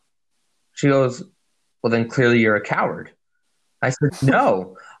 no. She goes, well, then clearly you're a coward. I said,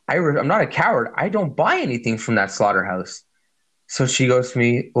 no, I'm not a coward. I don't buy anything from that slaughterhouse. So she goes to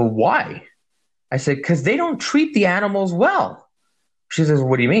me, well, why? I said, because they don't treat the animals well. She says,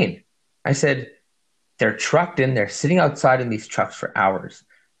 what do you mean? I said, they're trucked in, they're sitting outside in these trucks for hours.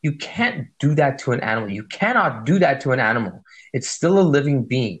 You can't do that to an animal. You cannot do that to an animal. It's still a living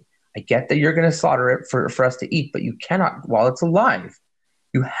being. I get that you're going to slaughter it for us to eat, but you cannot while it's alive.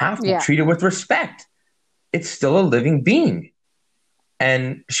 You have to Yeah. treat it with respect. It's still a living being.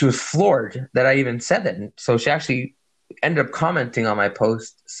 And she was floored that I even said that. And so she actually ended up commenting on my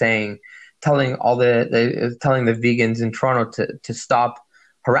post saying, telling telling the vegans in Toronto to stop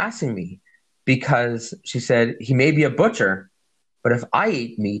harassing me, because she said he may be a butcher, but if I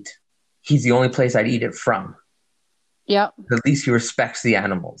ate meat, he's the only place I'd eat it from. Yep. At least he respects the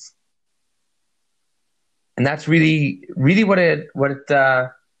animals. And that's really, really what it what it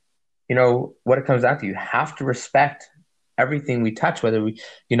comes down to. You have to respect everything we touch, whether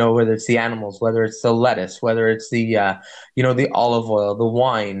it's the animals, whether it's the lettuce, whether it's the the olive oil, the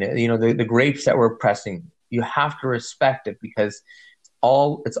wine, the grapes that we're pressing. You have to respect it, because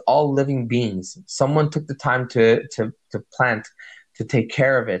it's all living beings. Someone took the time to plant, to take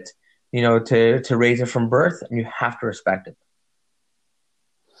care of it, to raise it from birth, and you have to respect it.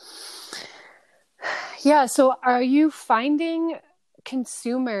 Yeah. So are you finding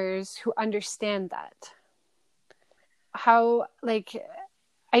consumers who understand that? How, like,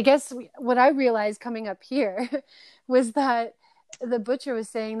 I guess what I realized coming up here was that the butcher was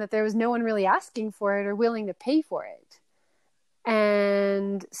saying that there was no one really asking for it or willing to pay for it.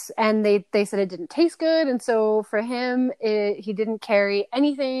 And they said it didn't taste good. And so for him, he didn't carry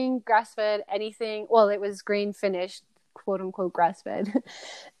anything grass-fed, anything. Well, it was grain finished, quote unquote, grass-fed,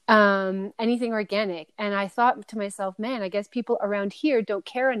 anything organic. And I thought to myself, man, I guess people around here don't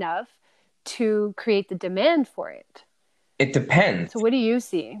care enough to create the demand for it. It depends. So what do you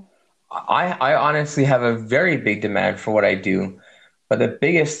see? I honestly have a very big demand for what I do. But the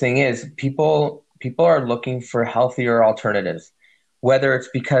biggest thing is people are looking for healthier alternatives, whether it's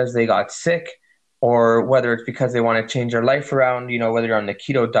because they got sick or whether it's because they want to change their life around, whether you're on the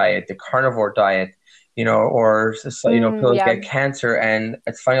keto diet, the carnivore diet, or people get cancer. And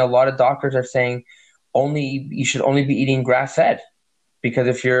it's funny, a lot of doctors are saying you should only be eating grass-fed, because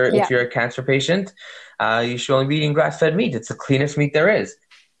if you're a cancer patient, you should only be eating grass-fed meat. It's the cleanest meat there is.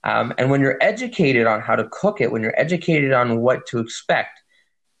 And when you're educated on how to cook it, when you're educated on what to expect,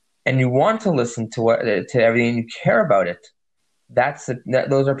 and you want to listen to everything, you care about it,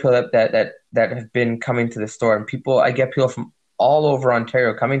 those are people that have been coming to the store. And I get people from all over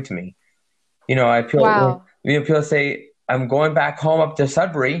Ontario coming to me. People say, I'm going back home up to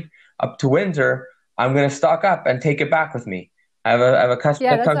Sudbury, up to Windsor. I'm going to stock up and take it back with me. I have a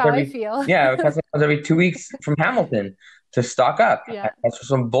customer that comes I feel. I have a customer that comes every 2 weeks from Hamilton to stock up. That's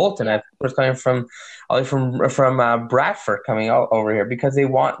from Bolton. I have customers coming from Bradford coming out over here, because they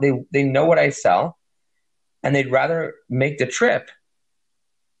know what I sell, and they'd rather make the trip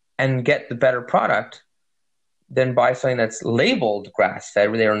and get the better product than buy something that's labeled grass-fed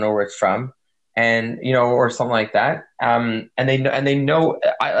where they don't know where it's from, and or something like that. And they know.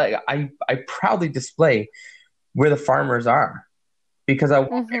 I proudly display where the farmers are, because I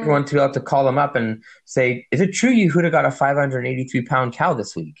want everyone to be able to call them up and say, is it true Yehuda got a 583-pound cow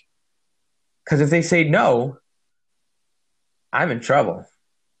this week? Because if they say no, I'm in trouble.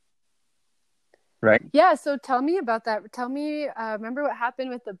 Right? Yeah, so tell me about that. Tell me, remember what happened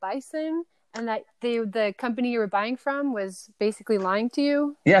with the bison, and that the company you were buying from was basically lying to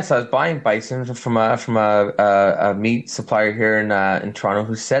you? Yes, I was buying bison from a meat supplier here in Toronto,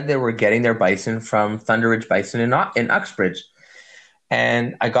 who said they were getting their bison from Thunder Ridge Bison in Uxbridge.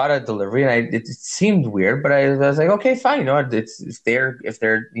 And I got a delivery, and it seemed weird, but I was like, okay, fine. If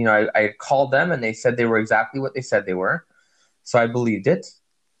they're, I called them, and they said they were exactly what they said they were. So I believed it.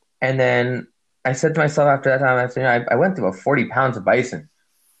 And then I said to myself after that time, I went through about 40 pounds of bison.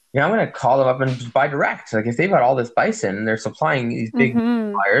 I'm going to call them up and just buy direct. Like, if they've got all this bison and they're supplying these big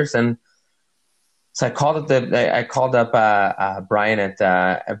suppliers, and so I called up Brian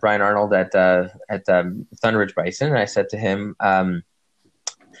Brian Arnold at Thunder Ridge Bison, and I said to him,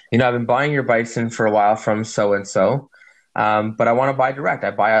 I've been buying your bison for a while from so and so, but I want to buy direct.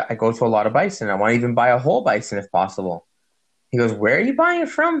 I go to a lot of bison. I want to even buy a whole bison if possible. He goes, where are you buying it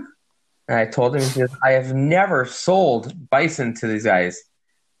from? And I told him, he says, I have never sold bison to these guys.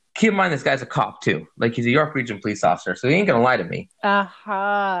 Keep in mind, this guy's a cop too. Like, he's a York Region police officer, so he ain't gonna lie to me.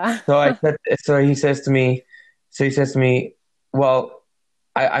 So he says to me, well,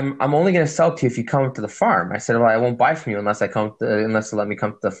 I'm only gonna sell to you if you come to the farm. I said, well, I won't buy from you unless you let me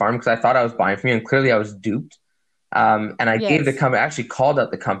come to the farm, because I thought I was buying from you, and clearly I was duped. And I gave the company, I actually called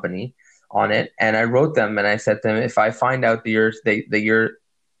out the company on it, and I wrote them, and I said to them, if I find out that you're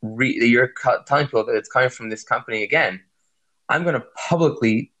telling people that it's coming from this company again, I'm going to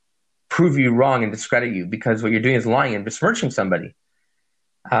publicly prove you wrong and discredit you, because what you're doing is lying and besmirching somebody.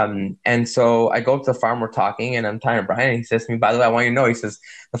 And so I go up to the farm, we're talking, and I'm telling Brian, and he says to me, by the way, I want you to know, he says,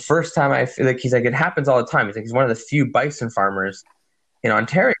 the first time I feel like, he's like, it happens all the time. He's like, he's one of the few bison farmers in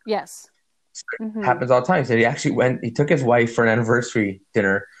Ontario. Yes. Mm-hmm. Happens all the time. He said he took his wife for an anniversary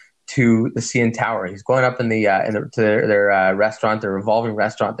dinner to the CN Tower. He's going up to their restaurant, their revolving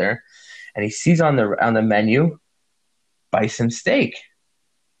restaurant there, and he sees on the menu bison steak.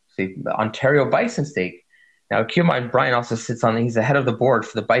 See, the Ontario bison steak. Now, keep in mind, Brian also he's the head of the board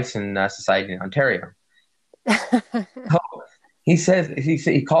for the Bison Society in Ontario. So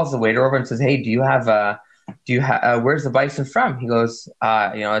he calls the waiter over and says, "Hey, where's the bison from?" He goes,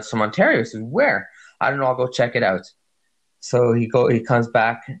 it's from Ontario. He says, "Where?" "I don't know. I'll go check it out." So he comes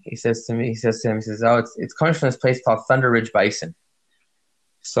back. He says to him, "Oh, it's coming from this place called Thunder Ridge Bison."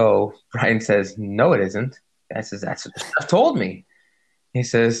 So Brian says, "No, it isn't." I says, "That's what the chef told me." He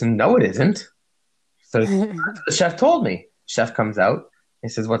says, "No, it isn't." So the chef told me. Chef comes out. He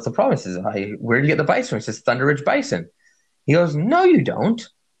says, "What's the problem?" He says, "Where do you get the bison from?" He says, "Thunder Ridge Bison." He goes, "No, you don't."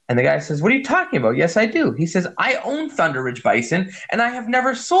 And the guy says, "What are you talking about?" "Yes, I do." He says, "I own Thunder Ridge Bison, and I have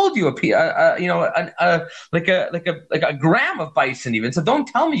never sold you like a gram of bison even. So don't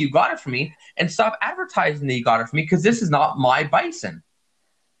tell me you got it from me, and stop advertising that you got it from me, because this is not my bison."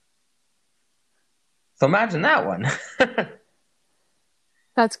 So imagine that one.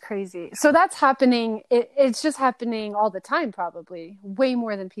 That's crazy. So that's happening. It's just happening all the time, probably way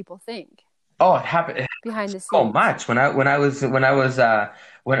more than people think. Oh, it happened Behind the so scenes. much when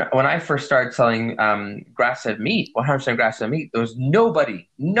I first started selling grass-fed meat, 100% grass-fed meat. There was nobody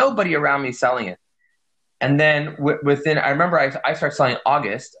around me selling it. And then I remember I started selling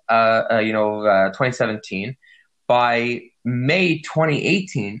August, 2017. By May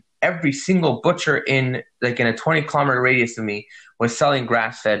 2018, every single butcher in a 20-kilometer radius of me was selling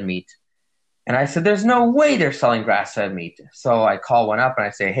grass-fed meat. And I said, "There's no way they're selling grass-fed meat." So I call one up and I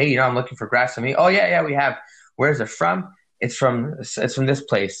say, "Hey, I'm looking for grass-fed meat." "Oh, yeah, we have." "Where's it from?" It's from this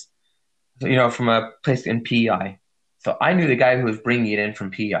place, from a place in PEI. So I knew the guy who was bringing it in from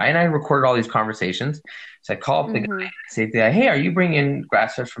PEI, and I recorded all these conversations. So I called up the guy and say to the guy, "Hey, are you bringing in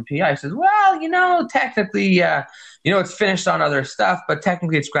grass-fed from PEI?" He says, "Well, technically, it's finished on other stuff, but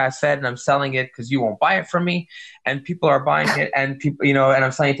technically it's grass-fed, and I'm selling it because you won't buy it from me, and people are buying it, and people, and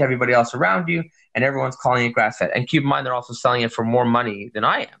I'm selling it to everybody else around you, and everyone's calling it grass-fed. And keep in mind, they're also selling it for more money than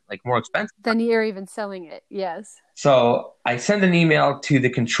I am, like more expensive than you're even selling it." Yes. So I send an email to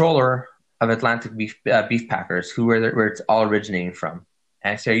the controller of Atlantic Beef Packers, where it's all originating from.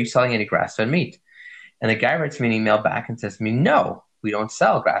 And I say, "Are you selling any grass-fed meat?" And the guy writes me an email back and says to me, "No, we don't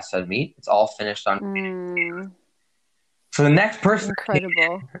sell grass-fed meat. It's all finished on." So the next person came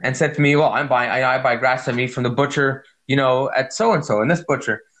in and said to me, "Well, I buy grass-fed meat from the butcher, at so-and-so, and this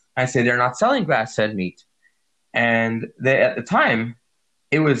butcher." I say, "They're not selling grass-fed meat." And at the time,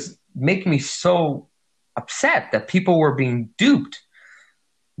 it was making me so upset that people were being duped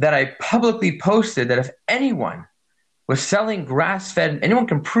that I publicly posted that if anyone was selling grass-fed, anyone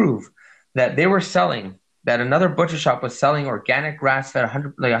can prove that that another butcher shop was selling organic grass-fed,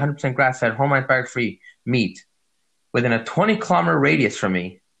 100% grass-fed, hormone antibiotic-free meat within a 20-kilometer radius from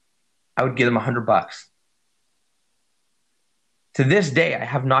me, I would give them $100. To this day, I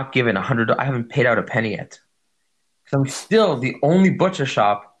have not given $100. I haven't paid out a penny yet. So I'm still the only butcher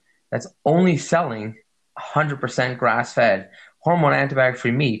shop that's only selling 100% grass-fed, hormone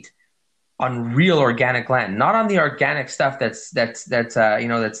antibiotic-free meat on real organic land, not on the organic stuff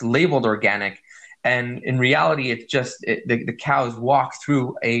that's labeled organic. And in reality, it's just the cows walk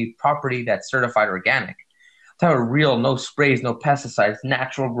through a property that's certified organic. I'm talking about real, no sprays, no pesticides,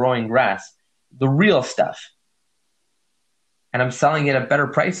 natural growing grass, the real stuff. And I'm selling it at better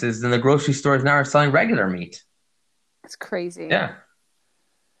prices than the grocery stores now are selling regular meat. It's crazy. Yeah.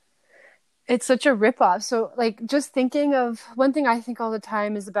 It's such a ripoff. So, just thinking of one thing I think all the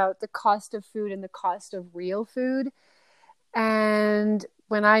time is about the cost of food and the cost of real food. And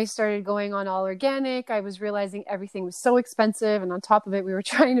when I started going on all organic, I was realizing everything was so expensive. And on top of it, we were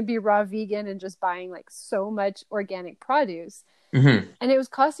trying to be raw vegan and just buying so much organic produce. Mm-hmm. And it was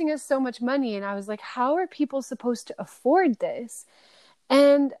costing us so much money. And I was like, how are people supposed to afford this?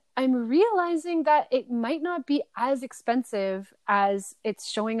 And I'm realizing that it might not be as expensive as it's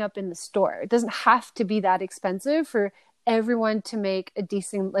showing up in the store. It doesn't have to be that expensive for everyone to make a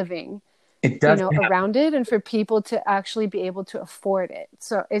decent living, around it, and for people to actually be able to afford it.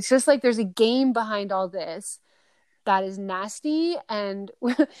 So it's just there's a game behind all this that is nasty. And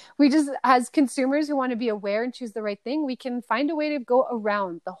we just, as consumers who want to be aware and choose the right thing, we can find a way to go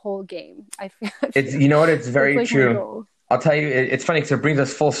around the whole game. I feel it's, it's very true. I'll tell you, it's funny because it brings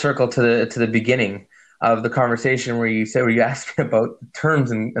us full circle to the beginning of the conversation where you asked me about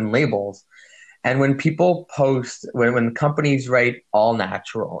terms and labels. And when people post, when companies write all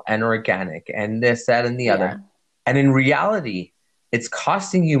natural and organic and this, that, and the other, and in reality, it's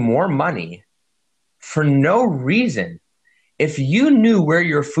costing you more money for no reason. If you knew where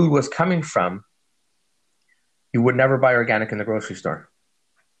your food was coming from, you would never buy organic in the grocery store.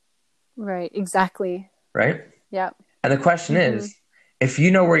 Right. Exactly. Right? Yeah. And the question is, if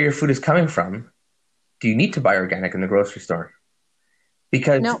you know where your food is coming from, do you need to buy organic in the grocery store?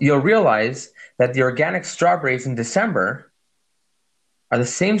 Because No. you'll realize that the organic strawberries in December are the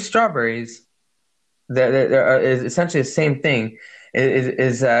same strawberries that is essentially the same thing.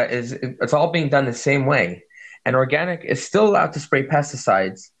 It's all being done the same way, and organic is still allowed to spray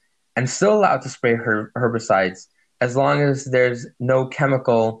pesticides and still allowed to spray herbicides as long as there's no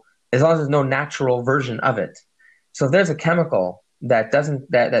chemical, as long as there's no natural version of it. So if there's a chemical that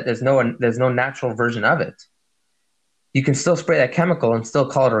doesn't that there's no natural version of it, you can still spray that chemical and still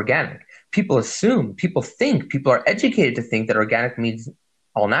call it organic. People assume, people think, people are educated to think that organic means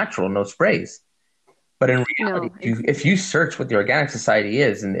all natural, no sprays. But in reality, No. if you search what the Organic Society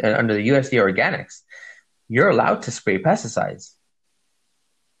is and under the USDA Organics, you're allowed to spray pesticides.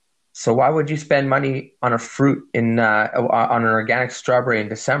 So why would you spend money on a fruit on an organic strawberry in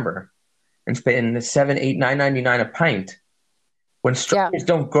December and spend $7, $8, $9.99 a pint when strawberries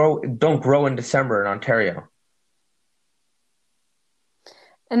don't grow in December in Ontario?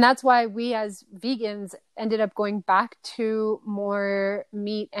 And that's why we as vegans ended up going back to more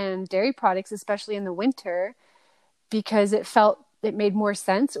meat and dairy products, especially in the winter, because it made more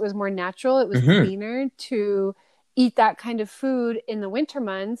sense. It was more natural. It was cleaner to eat that kind of food in the winter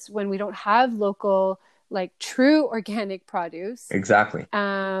months when we don't have local, like true organic produce. Exactly.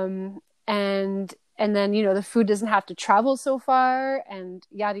 And then, the food doesn't have to travel so far and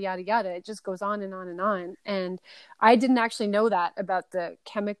yada, yada, yada. It just goes on and on and on. And I didn't actually know that about the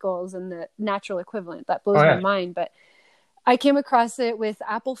chemicals and the natural equivalent. That blows my mind. But I came across it with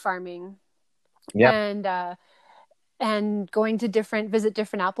apple farming and going to visit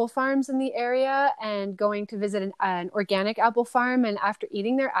different apple farms in the area and going to visit an organic apple farm. And after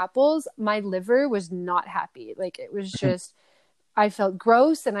eating their apples, my liver was not happy. Like it was just... I felt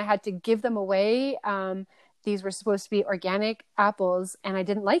gross and I had to give them away. These were supposed to be organic apples and I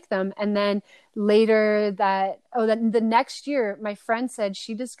didn't like them. And then later the next year, my friend said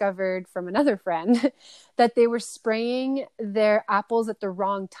she discovered from another friend that they were spraying their apples at the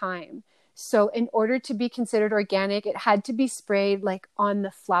wrong time. So in order to be considered organic, it had to be sprayed like on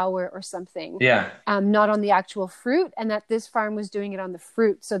the flower or something. Yeah. Not on the actual fruit. And that this farm was doing it on the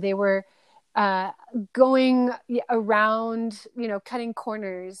fruit. So they were going around, cutting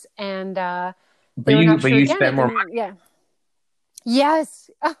corners and but you spend more money. Yeah. Yes.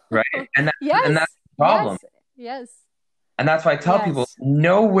 Right. And that's the problem. Yes. And that's why I tell people,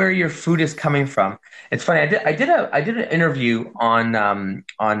 know where your food is coming from. It's funny. I did an interview on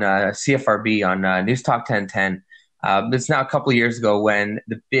CFRB on News Talk 1010. It's now a couple of years ago when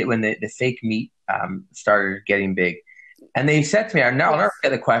the fake meat started getting big. And they said to me, I'll never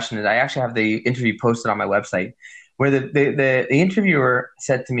forget the question, and I actually have the interview posted on my website, where the interviewer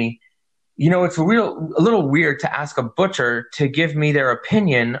said to me, it's a little weird to ask a butcher to give me their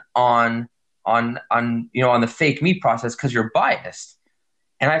opinion on the fake meat process because you're biased.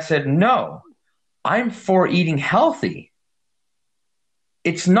 And I said, no, I'm for eating healthy.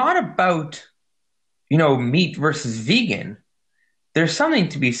 It's not about, meat versus vegan. There's something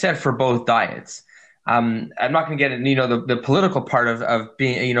to be said for both diets. I'm not going to get into the political part of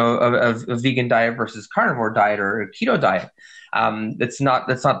being of a vegan diet versus carnivore diet or a keto diet. That's not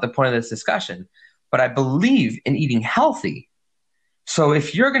the point of this discussion. But I believe in eating healthy. So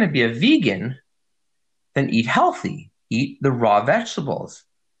if you're going to be a vegan, then eat healthy. Eat the raw vegetables.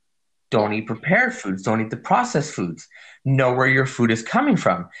 Don't eat prepared foods. Don't eat the processed foods. Know where your food is coming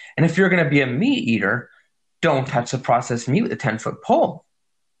from. And if you're going to be a meat eater, don't touch the processed meat with a 10-foot pole.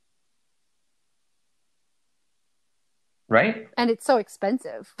 Right? And it's so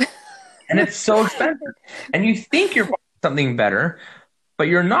expensive. And you think you're buying something better, but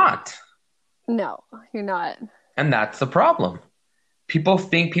you're not. No, you're not. And that's the problem. People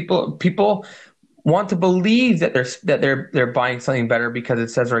want to believe that they're buying something better because it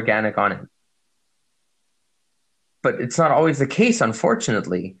says organic on it. But it's not always the case,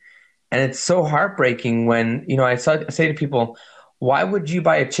 unfortunately. And it's so heartbreaking when, I say to people, why would you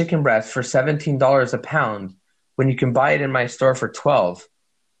buy a chicken breast for $17 a pound when you can buy it in my store for $12,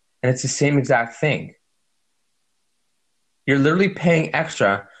 and it's the same exact thing? You're literally paying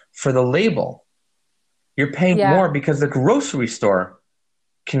extra for the label. You're paying more because the grocery store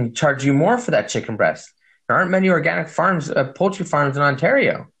can charge you more for that chicken breast. There aren't many organic farms, poultry farms in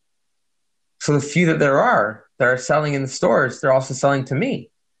Ontario. So the few that there are selling in the stores, they're also selling to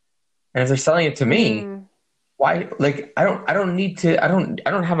me. And if they're selling it to me, Why? Like, I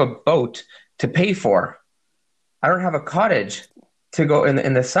don't have a boat to pay for. I don't have a cottage to go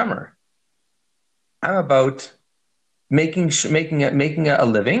in the summer. I'm about making a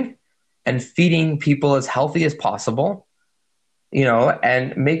living and feeding people as healthy as possible,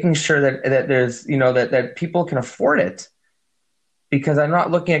 and making sure that there's, that people can afford it, because I'm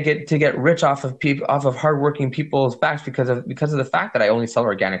not looking at get rich off of hardworking people's backs because of the fact that I only sell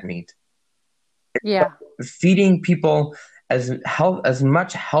organic meat. Yeah. Feeding people as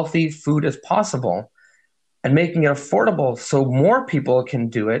much healthy food as possible and making it affordable so more people can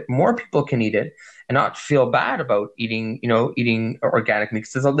do it, more people can eat it, and not feel bad about eating organic meat.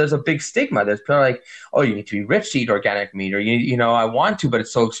 There's a big stigma. There's people like, oh, you need to be rich to eat organic meat, or I want to, but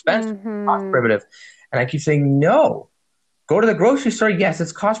it's so expensive, cost Mm-hmm. prohibitive. And I keep saying no. Go to the grocery store. Yes,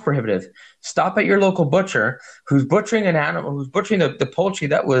 it's cost prohibitive. Stop at your local butcher who's butchering an animal, who's butchering the poultry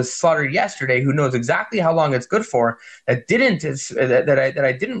that was slaughtered yesterday, who knows exactly how long it's good for, that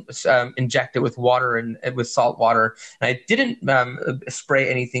I didn't inject it with water and with salt water, and I didn't spray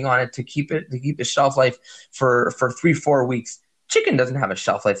anything on it to keep the shelf life for 3-4 weeks. Chicken doesn't have a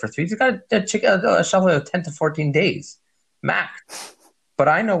shelf life for 3. It's got a shelf life of 10 to 14 days max. But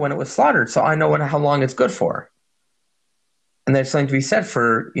I know when it was slaughtered, so I know how long it's good for. And there's something to be said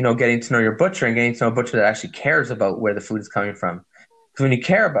for, getting to know your butcher and getting to know a butcher that actually cares about where the food is coming from. Because when you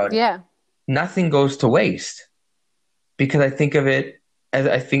care about it, Yeah. nothing goes to waste. Because I think of it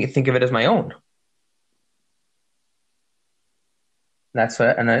as my own. That's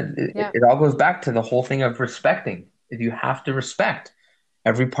what, and Yeah. it all goes back to the whole thing of respecting. You have to respect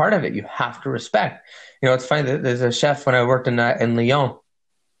every part of it. You have to respect. It's funny that there's a chef when I worked in Lyon.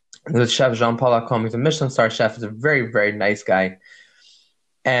 The chef Jean-Paul Lacombe. He's a Michelin star chef. He's a very, very nice guy.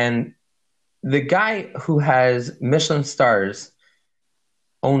 And the guy who has Michelin stars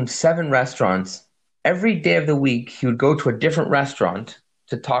owned 7 restaurants. Every day of the week, he would go to a different restaurant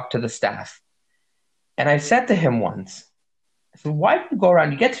to talk to the staff. And I said to him once, I said, why do you go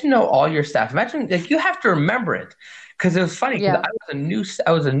around? You get to know all your staff. Imagine, like, you have to remember it. Because it was funny, because Yeah.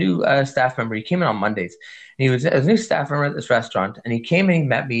 I was a new staff member. He came in on Mondays, and he was a new staff member at this restaurant. And he came and he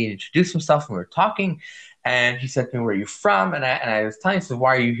met me and introduced himself, and we were talking. And he said to me, "Where are you from?" And I was telling him, "So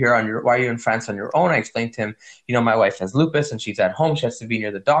why are you why are you in France on your own?" I explained to him, my wife has lupus and she's at home. She has to be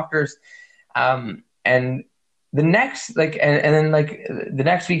near the doctors. And the next the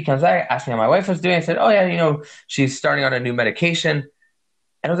next week he comes back, asked me how my wife was doing. I said, "Oh yeah, she's starting on a new medication."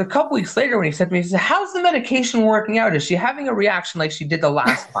 And it was a couple weeks later when he said to me, he said, "How's the medication working out? Is she having a reaction like she did the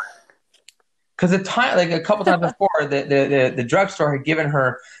last time?" Because like a couple times before, the drugstore had given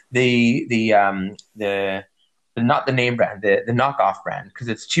her the not the name brand, the knockoff brand, because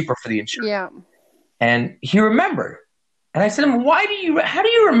it's cheaper for the insurance. Yeah. And he remembered. And I said to him, how do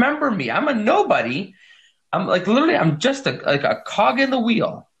you remember me? I'm a nobody. I'm like, literally, I'm just a cog in the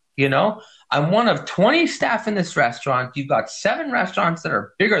wheel, I'm one of 20 staff in this restaurant. You've got 7 restaurants that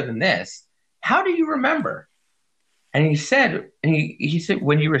are bigger than this. How do you remember? And he said,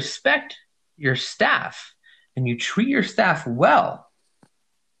 when you respect your staff and you treat your staff well,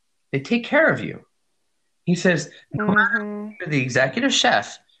 they take care of you. He says, no matter if you're the executive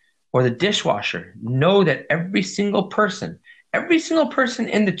chef or the dishwasher, know that every single person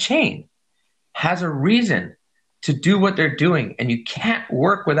in the chain has a reason to do what they're doing, and you can't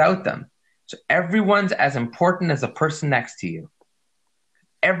work without them. So everyone's as important as the person next to you.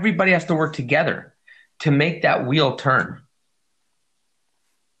 Everybody has to work together to make that wheel turn.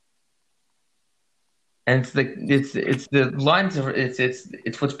 And it's the lines of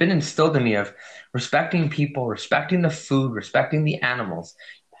it's what's been instilled in me of respecting people, respecting the food, respecting the animals.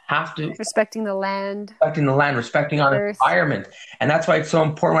 Have to respecting the land, respecting our environment. And that's why it's so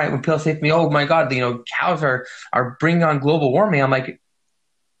important when people say to me, "Oh my God, cows are bringing on global warming." I'm like,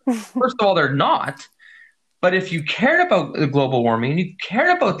 first of all, they're not. But if you cared about the global warming and you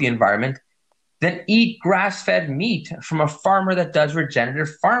cared about the environment, then eat grass-fed meat from a farmer that does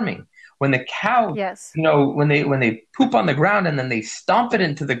regenerative farming. When the cow, yes, when they poop on the ground and then they stomp it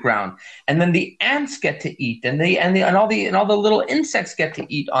into the ground, and then the ants get to eat, and all the little insects get to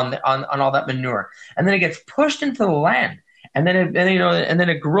eat on all that manure, and then it gets pushed into the land, and then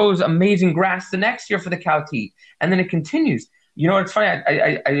it grows amazing grass the next year for the cow to eat, and then it continues. It's funny.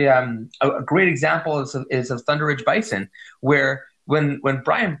 A great example is of Thunder Ridge Bison, where when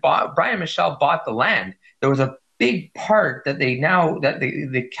Brian Michelle bought the land, there was a big part that the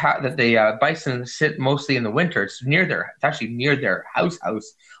bison sit mostly in the winter. It's actually near their house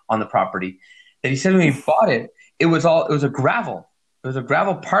on the property. That he said when he bought it, it was a gravel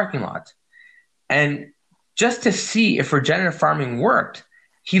parking lot, and just to see if regenerative farming worked,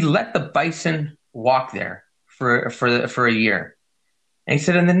 he let the bison walk there for a year. And he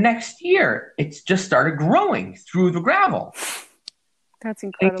said, in the next year, it's just started growing through the gravel. That's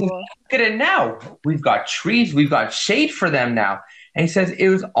And he says, incredible. look at it now. We've got trees, we've got shade for them now. And he says, it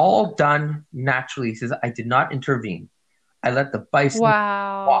was all done naturally. He says, I did not intervene. I let the bison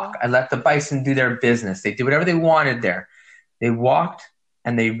walk. Wow. I let the bison do their business. They did whatever they wanted there. They walked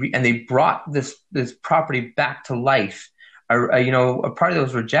and they brought this property back to life. A part that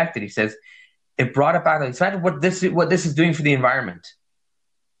was rejected. He says it brought it back. So imagine what this is doing for the environment,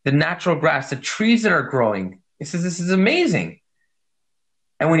 the natural grass, the trees that are growing. He says this is amazing.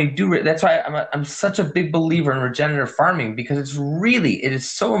 And when you do, that's why I'm such a big believer in regenerative farming, because it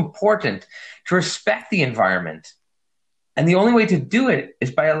is so important to respect the environment. And the only way to do it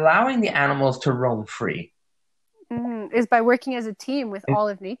is by allowing the animals to roam free. Is by working as a team with all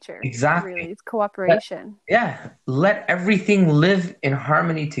of nature. Exactly. Really, it's cooperation. Let everything live in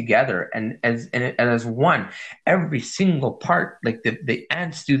harmony together and as one. Every single part, like the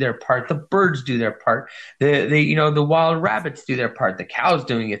ants do their part, the birds do their part, the wild rabbits do their part, the cow's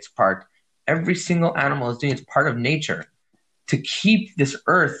doing its part. Every single animal is doing its part of nature to keep this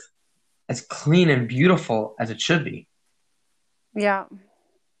earth as clean and beautiful as it should be. Yeah.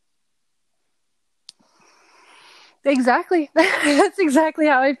 Exactly. That's exactly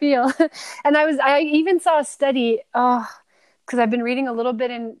how I feel. And I even saw a study, because I've been reading a little bit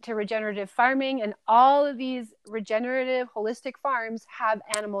into regenerative farming, and all of these regenerative holistic farms have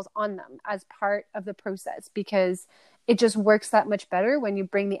animals on them as part of the process, because it just works that much better when you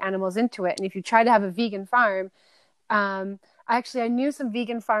bring the animals into it. And if you try to have a vegan farm, I knew some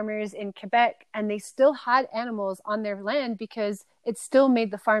vegan farmers in Quebec, and they still had animals on their land because it still made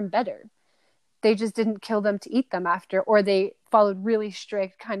the farm better. They just didn't kill them to eat them after, or they followed really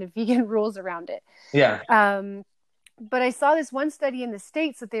strict kind of vegan rules around it. Yeah. But I saw this one study in the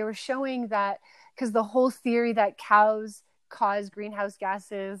States that they were showing that, because the whole theory that cows cause greenhouse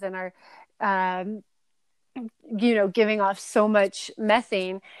gases and are, giving off so much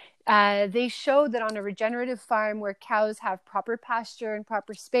methane, they showed that on a regenerative farm where cows have proper pasture and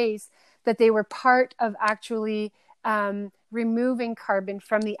proper space, that they were part of actually removing carbon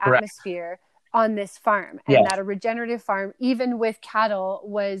from the atmosphere on this farm. And that a regenerative farm, even with cattle,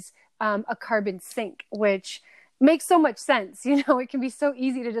 was a carbon sink, which makes so much sense. It can be so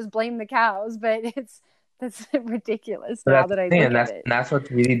easy to just blame the cows, but that's ridiculous now that I look at it. And that's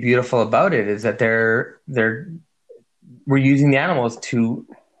what's really beautiful about it, is that we're using the animals to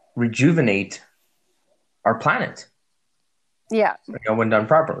rejuvenate our planet. Yeah. When done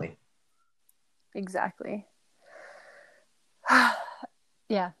properly. Exactly.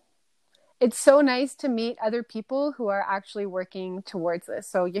 Yeah. It's so nice to meet other people who are actually working towards this.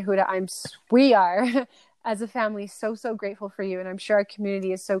 So Yehuda, we are as a family so grateful for you, and I'm sure our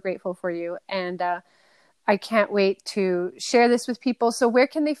community is so grateful for you. And I can't wait to share this with people. So where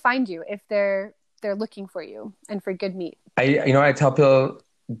can they find you if they're looking for you and for good meat? I tell people,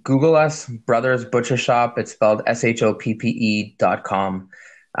 Google us, Brothers Butcher Shop. It's spelled SHOPPE.com.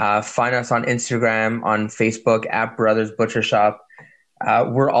 Find us on Instagram, on Facebook at Brothers Butcher Shop.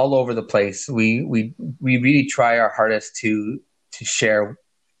 We're all over the place. We really try our hardest to share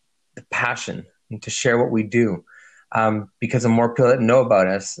the passion and to share what we do, because the more people that know about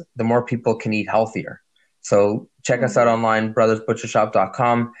us, the more people can eat healthier. So check us out online,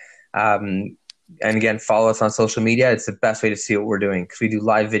 brothersbutchershop.com. And again, follow us on social media. It's the best way to see what we're doing, because we do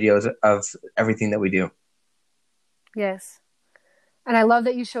live videos of everything that we do. Yes. And I love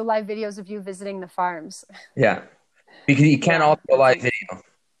that you show live videos of you visiting the farms. Yeah. Because you can't alter a live video.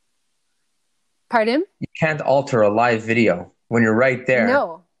 Pardon? You can't alter a live video when you're right there.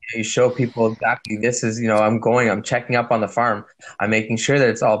 No. You show people exactly, this is, I'm checking up on the farm. I'm making sure that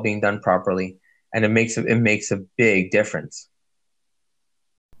it's all being done properly. And it makes a big difference.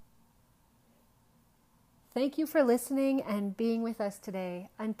 Thank you for listening and being with us today.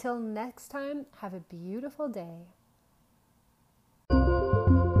 Until next time, have a beautiful day.